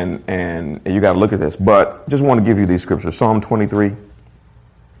 and you got to look at this. But just want to give you these scriptures. Psalm 23,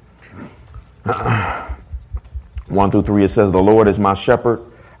 1 through 3. It says, "The Lord is my shepherd;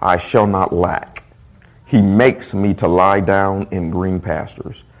 I shall not lack. He makes me to lie down in green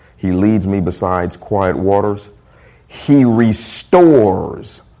pastures. He leads me beside quiet waters. He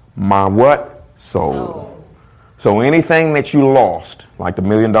restores my what? Soul." So anything that you lost, like the $1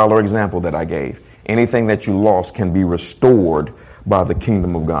 million example that I gave, anything that you lost can be restored by the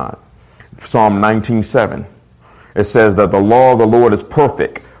kingdom of God. Psalm 19:7. It says that the law of the Lord is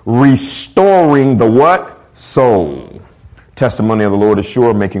perfect, restoring the what? Soul. Testimony of the Lord is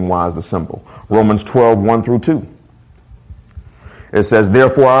sure, making wise the simple. Romans 12, 1 through 2. It says,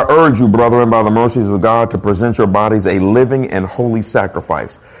 "Therefore I urge you, brethren, by the mercies of God, to present your bodies a living and holy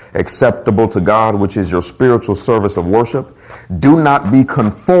sacrifice, acceptable to God, which is your spiritual service of worship. Do not be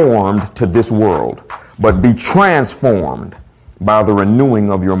conformed to this world, but be transformed by the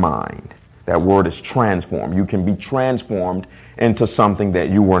renewing of your mind." That word is transform. You can be transformed into something that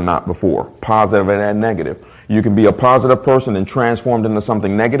you were not before, positive and negative. You can be a positive person and transformed into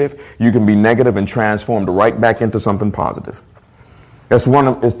something negative. You can be negative and transformed right back into something positive. It's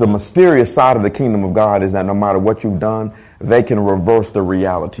the mysterious side of the kingdom of God, is that no matter what you've done, they can reverse the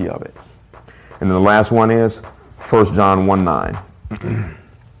reality of it. And then the last one is 1 John 1:9.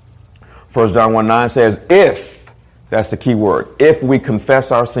 1 John 1:9 says, if, that's the key word, if we confess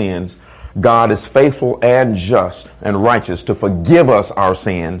our sins, God is faithful and just and righteous to forgive us our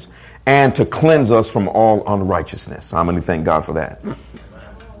sins and to cleanse us from all unrighteousness. I'm going to thank God for that.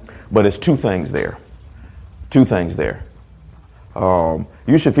 But it's two things there. Two things there.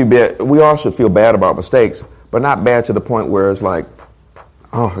 You should feel bad. We all should feel bad about mistakes, but not bad to the point where it's like,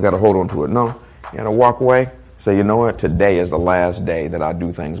 oh, I got to hold on to it. No, you got to walk away. Say, you know what? Today is the last day that I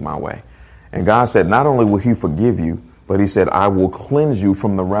do things my way. And God said, not only will he forgive you, but he said, I will cleanse you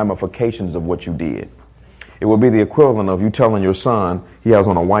from the ramifications of what you did. It would be the equivalent of you telling your son he has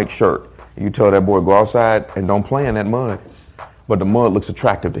on a white shirt. You tell that boy, go outside and don't play in that mud. But the mud looks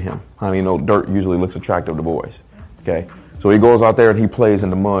attractive to him. I mean, you know, dirt usually looks attractive to boys. Okay. So he goes out there and he plays in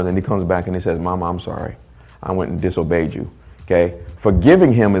the mud, and he comes back and he says, Mama, I'm sorry. I went and disobeyed you. Okay.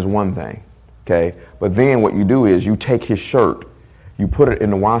 Forgiving him is one thing. Okay. But then what you do is you take his shirt, you put it in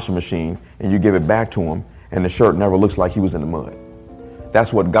the washing machine, and you give it back to him, and the shirt never looks like he was in the mud.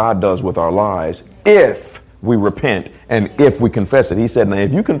 That's what God does with our lives if we repent and if we confess it. He said, now,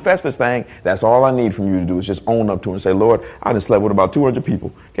 if you confess this thing, that's all I need from you to do is just own up to it and say, Lord, I just slept with about 200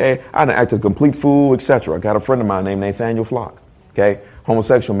 people. Okay. I done acted a complete fool, etc. I got a friend of mine named Nathaniel Flock. Okay.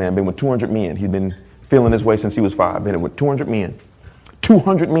 Homosexual man, been with 200 men. He's been feeling this way since he was 5. Been with 200 men.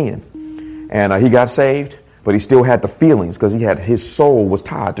 200 men. And he got saved, but he still had the feelings because his soul was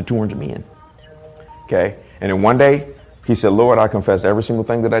tied to 200 men. Okay. And then one day he said, Lord, I confessed every single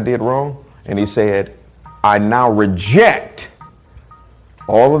thing that I did wrong. And he said, I now reject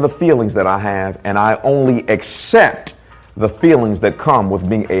all of the feelings that I have, and I only accept the feelings that come with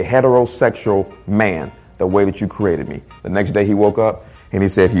being a heterosexual man, the way that you created me. The next day he woke up, And he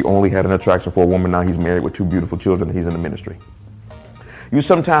said he only had an attraction for a woman. Now he's married with 2 beautiful children. And he's in the ministry. You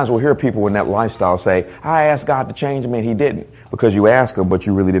sometimes will hear people in that lifestyle say, I asked God to change me and he didn't. Because you asked him, but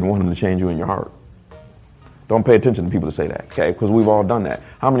you really didn't want him to change you in your heart. Don't pay attention to people that say that, okay? Because we've all done that.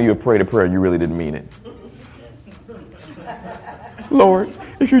 How many of you have prayed a prayer and you really didn't mean it? Lord,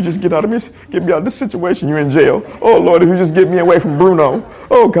 if you just get me out of this situation, you're in jail. Oh, Lord, if you just get me away from Bruno.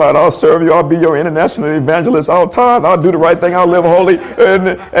 Oh, God, I'll serve you. I'll be your international evangelist. I'll tithe. I'll do the right thing. I'll live holy. And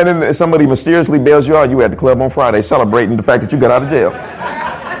then somebody mysteriously bails you out. You at the club on Friday celebrating the fact that you got out of jail.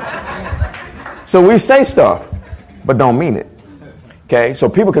 So we say stuff, but don't mean it. Okay, so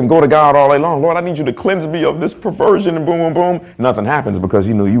people can go to God all day long. Lord, I need you to cleanse me of this perversion and boom, boom, boom. Nothing happens because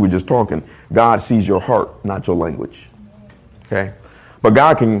he knew you were just talking. God sees your heart, not your language. Okay, but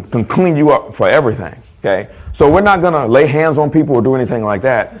God can clean you up for everything. Okay, so we're not going to lay hands on people or do anything like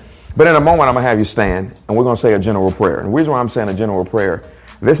that. But in a moment, I'm going to have you stand and we're going to say a general prayer. And the reason why I'm saying a general prayer,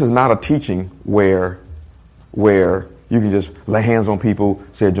 this is not a teaching where you can just lay hands on people,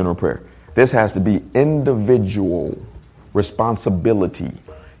 say a general prayer. This has to be individual responsibility.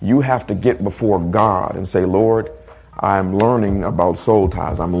 You have to get before God and say, Lord, I'm learning about soul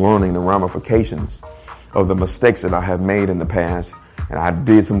ties. I'm learning the ramifications of the mistakes that I have made in the past. And I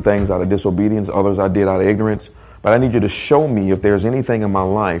did some things out of disobedience. Others I did out of ignorance. But I need you to show me if there's anything in my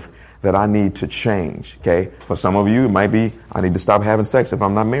life that I need to change. Okay. For some of you, it might be, I need to stop having sex if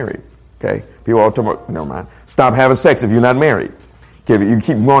I'm not married. Okay. People all talk about, never mind. Stop having sex if you're not married. Okay, if you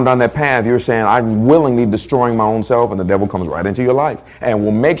keep going down that path, you're saying, I'm willingly destroying my own self, and the devil comes right into your life and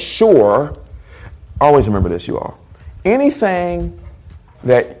will make sure, always remember this, you all, anything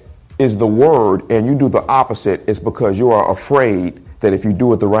that is the word and you do the opposite is because you are afraid that if you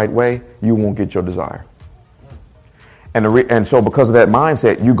do it the right way, you won't get your desire. And so because of that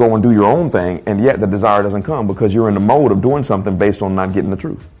mindset, you go and do your own thing, and yet the desire doesn't come because you're in the mode of doing something based on not getting the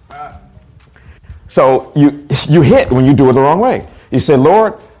truth. So you hit when you do it the wrong way. You say,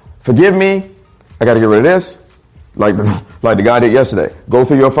 Lord, forgive me. I got to get rid of this. Like the guy did yesterday. Go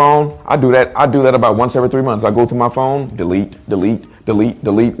through your phone. I do that about once every 3 months. I go through my phone, delete,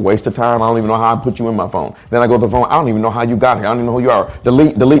 waste of time. I don't even know how I put you in my phone. Then I go to the phone. I don't even know how you got here. I don't even know who you are.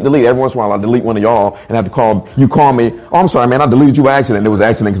 Delete. Every once in a while I delete one of y'all and have to call. You call me. Oh, I'm sorry, man. I deleted you by accident. It was an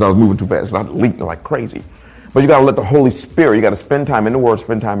accident because I was moving too fast. So I delete like crazy. But you got to let the Holy Spirit, you got to spend time in the Word,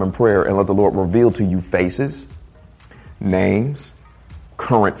 spend time in prayer, and let the Lord reveal to you faces, names,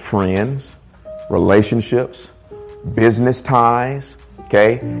 current friends, relationships, business ties,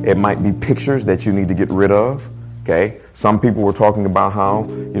 okay? It might be pictures that you need to get rid of, okay? Some people were talking about how,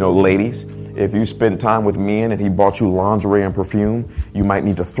 ladies, if you spend time with men and he bought you lingerie and perfume, you might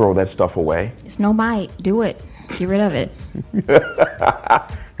need to throw that stuff away. It's no bite. Do it. Get rid of it.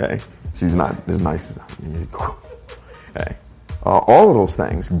 Okay. She's not as nice as okay. All of those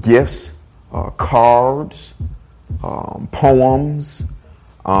things, gifts, cards, poems.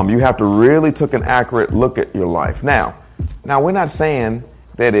 You have to really take an accurate look at your life. Now we're not saying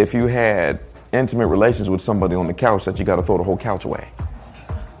that if you had intimate relations with somebody on the couch that you got to throw the whole couch away.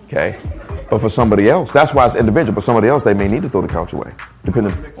 Okay. But for somebody else, that's why it's individual. But somebody else, they may need to throw the couch away,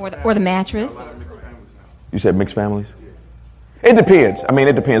 depending. Or the mattress. You said mixed families? It depends.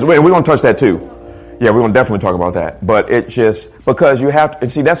 It depends. We're going to touch that too. Yeah, we're going to definitely talk about that. But it just, because you have to,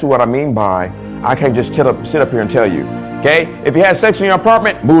 and see, that's what I mean by, I can't just sit up here and tell you, okay? If you had sex in your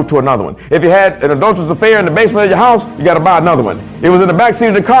apartment, move to another one. If you had an adulterous affair in the basement of your house, you got to buy another one. It was in the backseat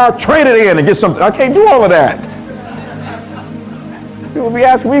of the car, trade it in and get something. I can't do all of that. People be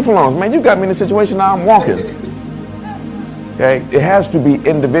asking me for loans. Man, you got me in a situation now I'm walking. Okay? It has to be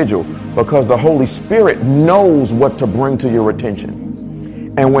individual because the Holy Spirit knows what to bring to your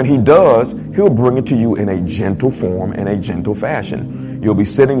attention. And when he does, he'll bring it to you in a gentle form, in a gentle fashion. You'll be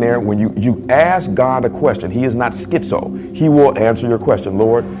sitting there when you ask God a question. He is not schizo. He will answer your question.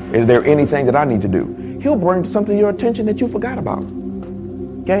 Lord, is there anything that I need to do? He'll bring something to your attention that you forgot about.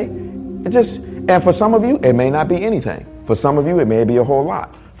 Okay? And for some of you, it may not be anything. For some of you, it may be a whole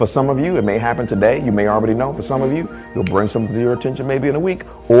lot. For some of you, it may happen today. You may already know. For some of you, he'll bring something to your attention maybe in a week,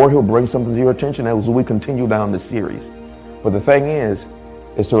 or he'll bring something to your attention as we continue down this series. But the thing is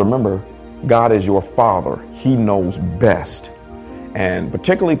to remember, God is your Father. He knows best. And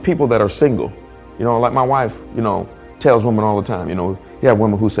particularly people that are single, like my wife, tells women all the time, you have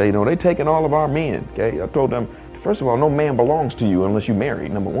women who say, they taking all of our men. Okay. I told them, first of all, no man belongs to you unless you marry,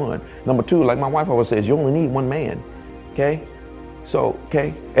 number one. Number two, like my wife always says, you only need one man. Okay. So,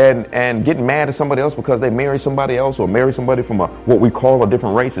 okay, and getting mad at somebody else because they marry somebody else or marry somebody from what we call a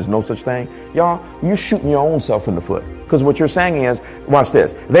different race is no such thing. Y'all, you're shooting your own self in the foot. Because what you're saying is, watch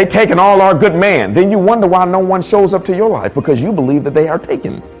this, they taking all our good men. Then you wonder why no one shows up to your life because you believe that they are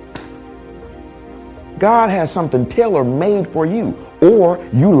taken. God has something tailor-made for you. Or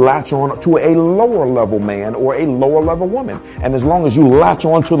you latch on to a lower level man or a lower level woman. And as long as you latch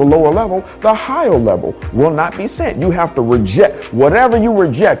on to the lower level, the higher level will not be sent. You have to reject. Whatever you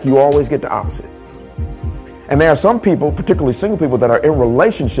reject, you always get the opposite. And there are some people, particularly single people, that are in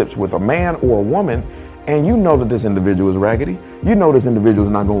relationships with a man or a woman, and you know that this individual is raggedy. You know this individual is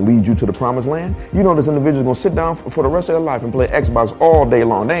not going to lead you to the promised land. You know this individual is going to sit down for the rest of their life and play Xbox all day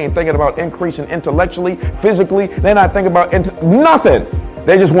long. They ain't thinking about increasing intellectually, physically. They're not thinking about nothing.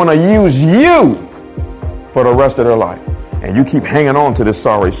 They just want to use you for the rest of their life. And you keep hanging on to this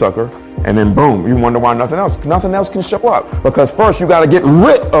sorry sucker. And then boom, you wonder why nothing else can show up. Because first you got to get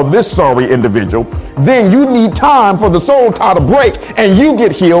rid of this sorry individual. Then you need time for the soul tie to break and you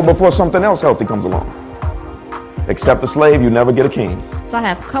get healed before something else healthy comes along. Accept a slave, you never get a king. So I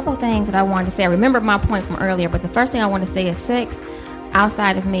have a couple things that I wanted to say. I remember my point from earlier, but the first thing I want to say is sex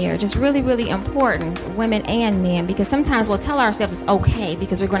outside of marriage is really, really important, women and men, because sometimes we'll tell ourselves it's okay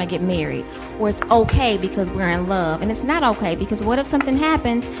because we're going to get married, or it's okay because we're in love, and it's not okay because what if something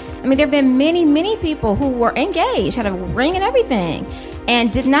happens? I mean, there have been many, many people who were engaged, had a ring and everything,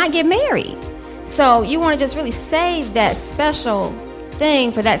 and did not get married. So you want to just really save that special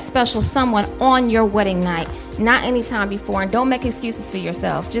thing for that special someone on your wedding night, not any time before, and don't make excuses for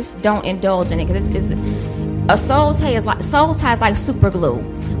yourself. Just don't indulge in it, because a soul tie is like super glue.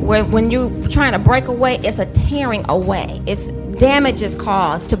 When you're trying to break away, it's a tearing away. It's damage is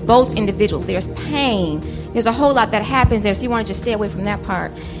caused to both individuals. There's pain. There's a whole lot that happens there, so you want to just stay away from that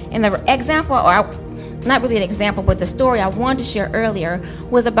part. And the example, not really an example, but the story I wanted to share earlier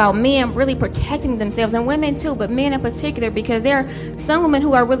was about men really protecting themselves, and women too, but men in particular, because there are some women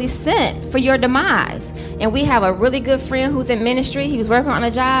who are really sent for your demise. And we have a really good friend who's in ministry. He was working on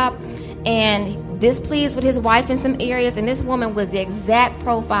a job and displeased with his wife in some areas, and this woman was the exact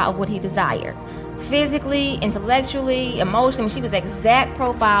profile of what he desired. Physically, intellectually, emotionally, she was the exact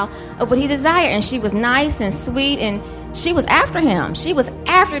profile of what he desired, and she was nice and sweet, and she was after him. She was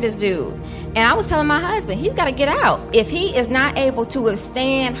after this dude. And I was telling my husband, he's got to get out. If he is not able to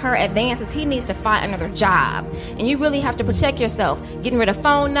withstand her advances, he needs to find another job. And you really have to protect yourself. Getting rid of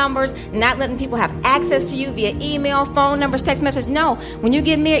phone numbers, not letting people have access to you via email, phone numbers, text messages. No, when you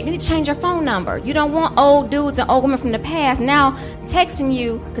get married, you need to change your phone number. You don't want old dudes and old women from the past now texting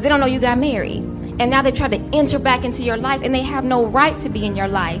you because they don't know you got married. And now they try to enter back into your life, and they have no right to be in your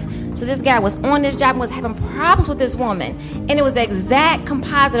life. So this guy was on this job and was having problems with this woman. And it was the exact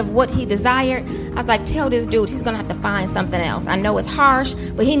composite of what he desired. I was like, tell this dude he's going to have to find something else. I know it's harsh,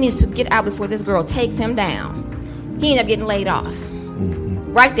 but he needs to get out before this girl takes him down. He ended up getting laid off.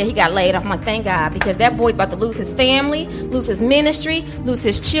 Right there, he got laid off. I'm like, thank God, because that boy's about to lose his family, lose his ministry, lose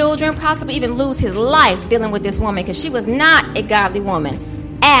his children, possibly even lose his life dealing with this woman, because she was not a godly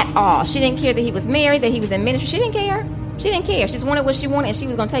woman at all. She didn't care that he was married, that he was in ministry. She didn't care. She didn't care. She just wanted what she wanted, and she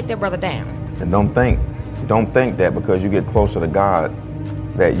was going to take that brother down. And don't think that because you get closer to God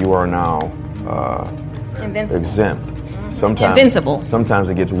that you are now exempt. Invincible. Sometimes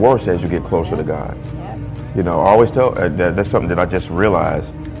it gets worse as you get closer to God. You know, I always tell, that's something that I just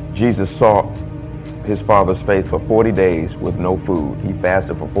realized. Jesus sought his Father's faith for 40 days with no food. He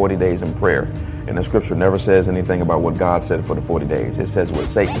fasted for 40 days in prayer. And the scripture never says anything about what God said for the 40 days. It says what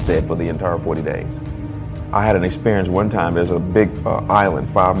Satan said for the entire 40 days. I had an experience one time. There's a big island,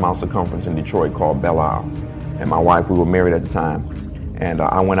 5-mile circumference in Detroit called Belle Isle. And my wife, we were married at the time. And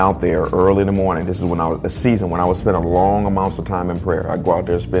I went out there early in the morning. This is when a season when I was spending long amounts of time in prayer. I'd go out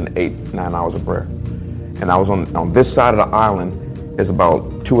there and spend 8-9 hours of prayer. And I was on this side of the island is about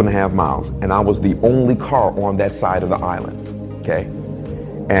 2.5 miles. And I was the only car on that side of the island. Okay.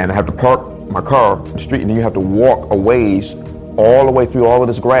 And I have to park my car on the street, and then you have to walk a ways all the way through all of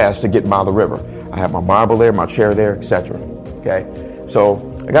this grass to get by the river. I have my Bible there, my chair there, etc. Okay. So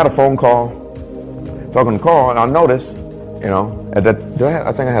I got a phone call. Talking to the call, and I noticed, you know, I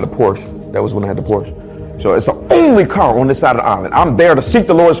think I had a Porsche. That was when I had the Porsche. So it's the only car on this side of the island. I'm there to seek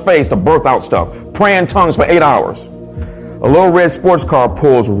the Lord's face, to birth out stuff, pray in tongues for 8 hours. A little red sports car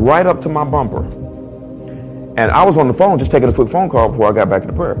pulls right up to my bumper. And I was on the phone just taking a quick phone call before I got back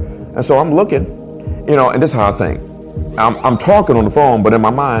into prayer. And so I'm looking, you know, and this is how I think. I'm talking on the phone, but in my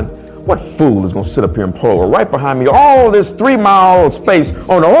mind, what fool is going to sit up here and pull right behind me? All this 3-mile space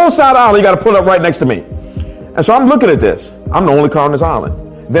on the whole side of the island, you got to pull up right next to me. And so I'm looking at this. I'm the only car on this island.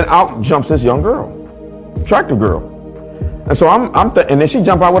 Then out jumps this young girl, attractive girl. And so and then she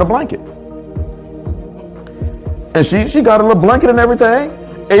jumped out with a blanket. And she got a little blanket and everything.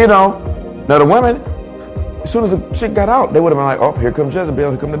 And you know, now the women, as soon as the chick got out, they would have been like, oh, here comes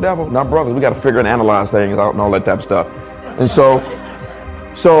Jezebel, here comes the devil. Now, brothers, we got to figure and analyze things out and all that type of stuff. And so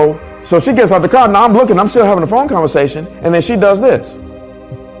she gets out the car. Now I'm looking, I'm still having a phone conversation. And then she does this.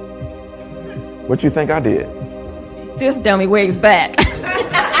 What you think I did? This dummy wigs back.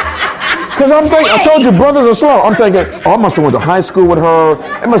 Because I'm thinking, I told you, brothers are slow. I'm thinking, oh, I must have went to high school with her.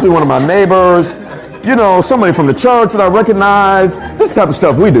 It must be one of my neighbors. You know, somebody from the church that I recognize. This type of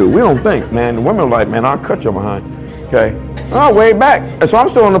stuff we do. We don't think, man. The women are like, man, I'll cut your behind. Okay. Oh, way back. And so I'm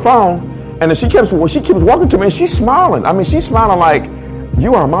still on the phone. And then she keeps walking to me and she's smiling. I mean, she's smiling like,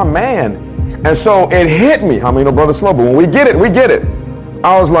 you are my man. And so it hit me. I mean, no, brother slow, but when we get it, we get it.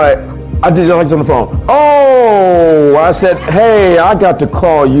 I was like, I did like on the phone. Oh, I said, hey, I got to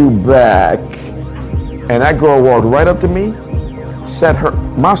call you back. And that girl walked right up to me,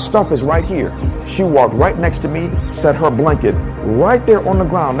 my stuff is right here. She walked right next to me, set her blanket right there on the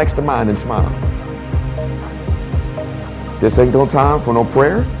ground next to mine and smiled. This ain't no time for no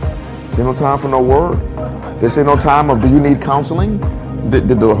prayer. This ain't no time for no word. This ain't no time of, do you need counseling? Did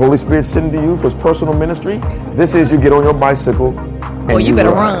the Holy Spirit send to you for his personal ministry? This is, you get on your bicycle and well, you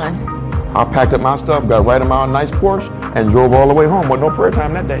better run. I packed up my stuff, got right in my nice Porsche, and drove all the way home with no prayer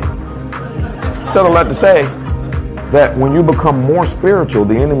time that day. Said all that to say that when you become more spiritual,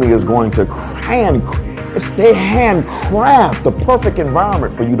 the enemy is going to handcraft the perfect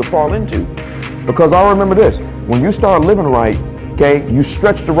environment for you to fall into. Because I remember this, when you start living right, okay, you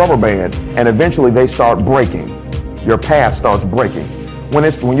stretch the rubber band and eventually they start breaking. Your past starts breaking. When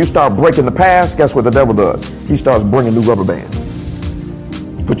you start breaking the past, guess what the devil does? He starts bringing new rubber bands.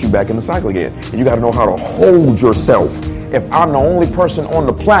 Put you back in the cycle again. And you got to know how to hold yourself. If I'm the only person on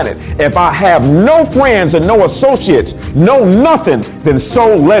the planet, if I have no friends and no associates, no nothing, then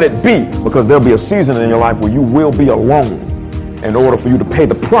so let it be. Because there'll be a season in your life where you will be alone in order for you to pay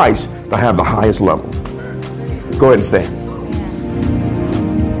the price to have the highest level. Go ahead and stand.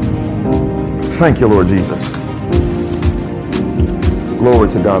 Thank you, Lord Jesus. Glory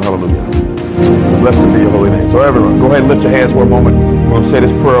to God. Hallelujah. Blessed be your holy name. So everyone, go ahead and lift your hands for a moment. I'm going to say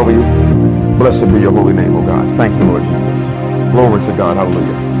this prayer over you. Blessed be your holy name, oh God. Thank you, Lord Jesus. Glory to God.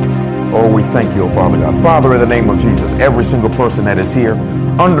 Hallelujah. Oh, we thank you, oh Father God. Father, in the name of Jesus, every single person that is here,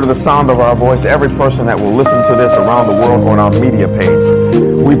 under the sound of our voice, every person that will listen to this around the world on our media page,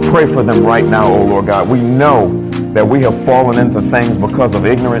 we pray for them right now, oh Lord God. We know that we have fallen into things because of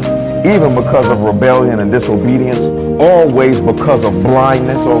ignorance, even because of rebellion and disobedience, always because of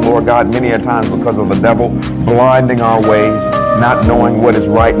blindness, oh Lord God, many a times because of the devil blinding our ways, not knowing what is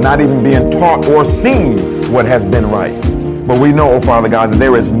right, not even being taught or seeing what has been right. But we know, oh Father God, that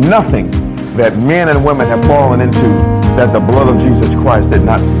there is nothing that men and women have fallen into that the blood of Jesus Christ did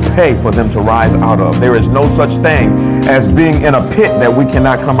not pay for them to rise out of. There is no such thing as being in a pit that we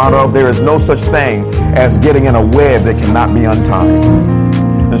cannot come out of. There is no such thing as getting in a web that cannot be untied.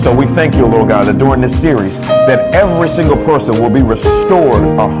 And so we thank you, Lord God, that during this series, that every single person will be restored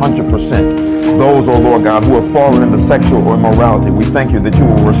 100%. Those, oh Lord God, who have fallen into sexual immorality, we thank you that you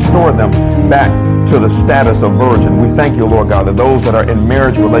will restore them back to the status of virgin. We thank you, Lord God, that those that are in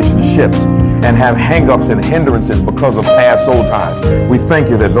marriage relationships and have hang-ups and hindrances because of past soul ties, we thank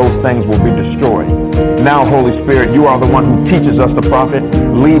you that those things will be destroyed. Now, Holy Spirit, you are the one who teaches us the prophet,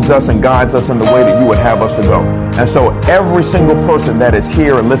 leads us and guides us in the way that you would have us to go. And so every single person that is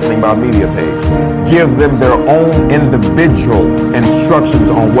here and listening by media page, give them their own individual instructions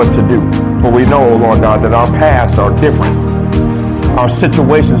on what to do. For we know, oh Lord God, that our pasts are different. Our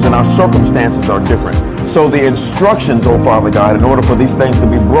situations and our circumstances are different. So the instructions, oh Father God, in order for these things to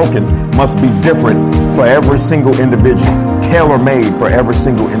be broken, must be different for every single individual, tailor-made for every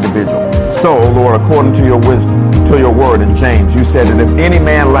single individual. So, oh Lord, according to your wisdom, to your word in James, you said that if any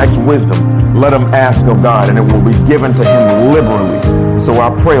man lacks wisdom, let him ask of God, and it will be given to him liberally. So I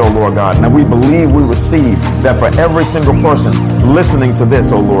pray, oh Lord God, now we believe we receive that for every single person listening to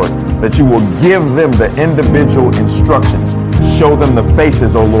this, oh Lord, that you will give them the individual instructions. Show them the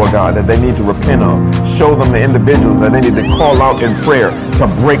faces, oh Lord God, that they need to repent of. Show them the individuals that they need to call out in prayer to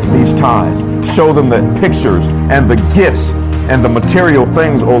break these ties. Show them the pictures and the gifts and the material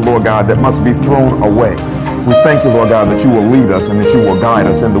things, oh Lord God, that must be thrown away. We thank you, Lord God, that you will lead us and that you will guide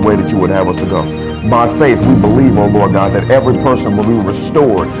us in the way that you would have us to go. By faith, we believe, oh Lord God, that every person will be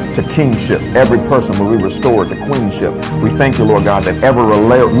restored to kingship. Every person will be restored to queenship. We thank you, Lord God, that every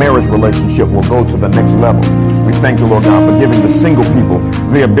marriage relationship will go to the next level. We thank you, Lord God, for giving the single people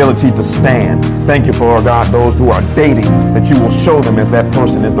the ability to stand. Thank you for, Lord God, those who are dating, that you will show them if that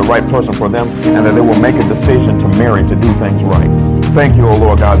person is the right person for them, and that they will make a decision to marry to do things right. Thank you, O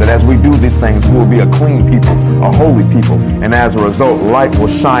Lord God, that as we do these things, we will be a clean people, a holy people, and as a result, light will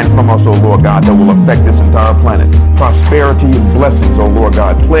shine from us, O Lord God, that will affect this entire planet. Prosperity and blessings, O Lord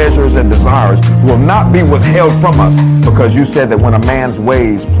God, pleasures and desires will not be withheld from us, because you said that when a man's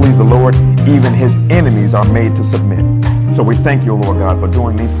ways please the Lord, even his enemies are made to submit. So we thank you, O Lord God, for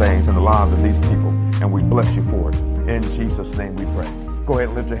doing these things in the lives of these people, and we bless you for it. In Jesus' name we pray. Go ahead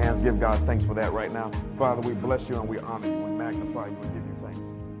and lift your hands. Give God thanks for that right now. Father, we bless you and we honor you. We magnify you and give you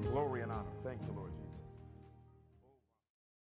thanks. Glory and honor. Thank you, Lord.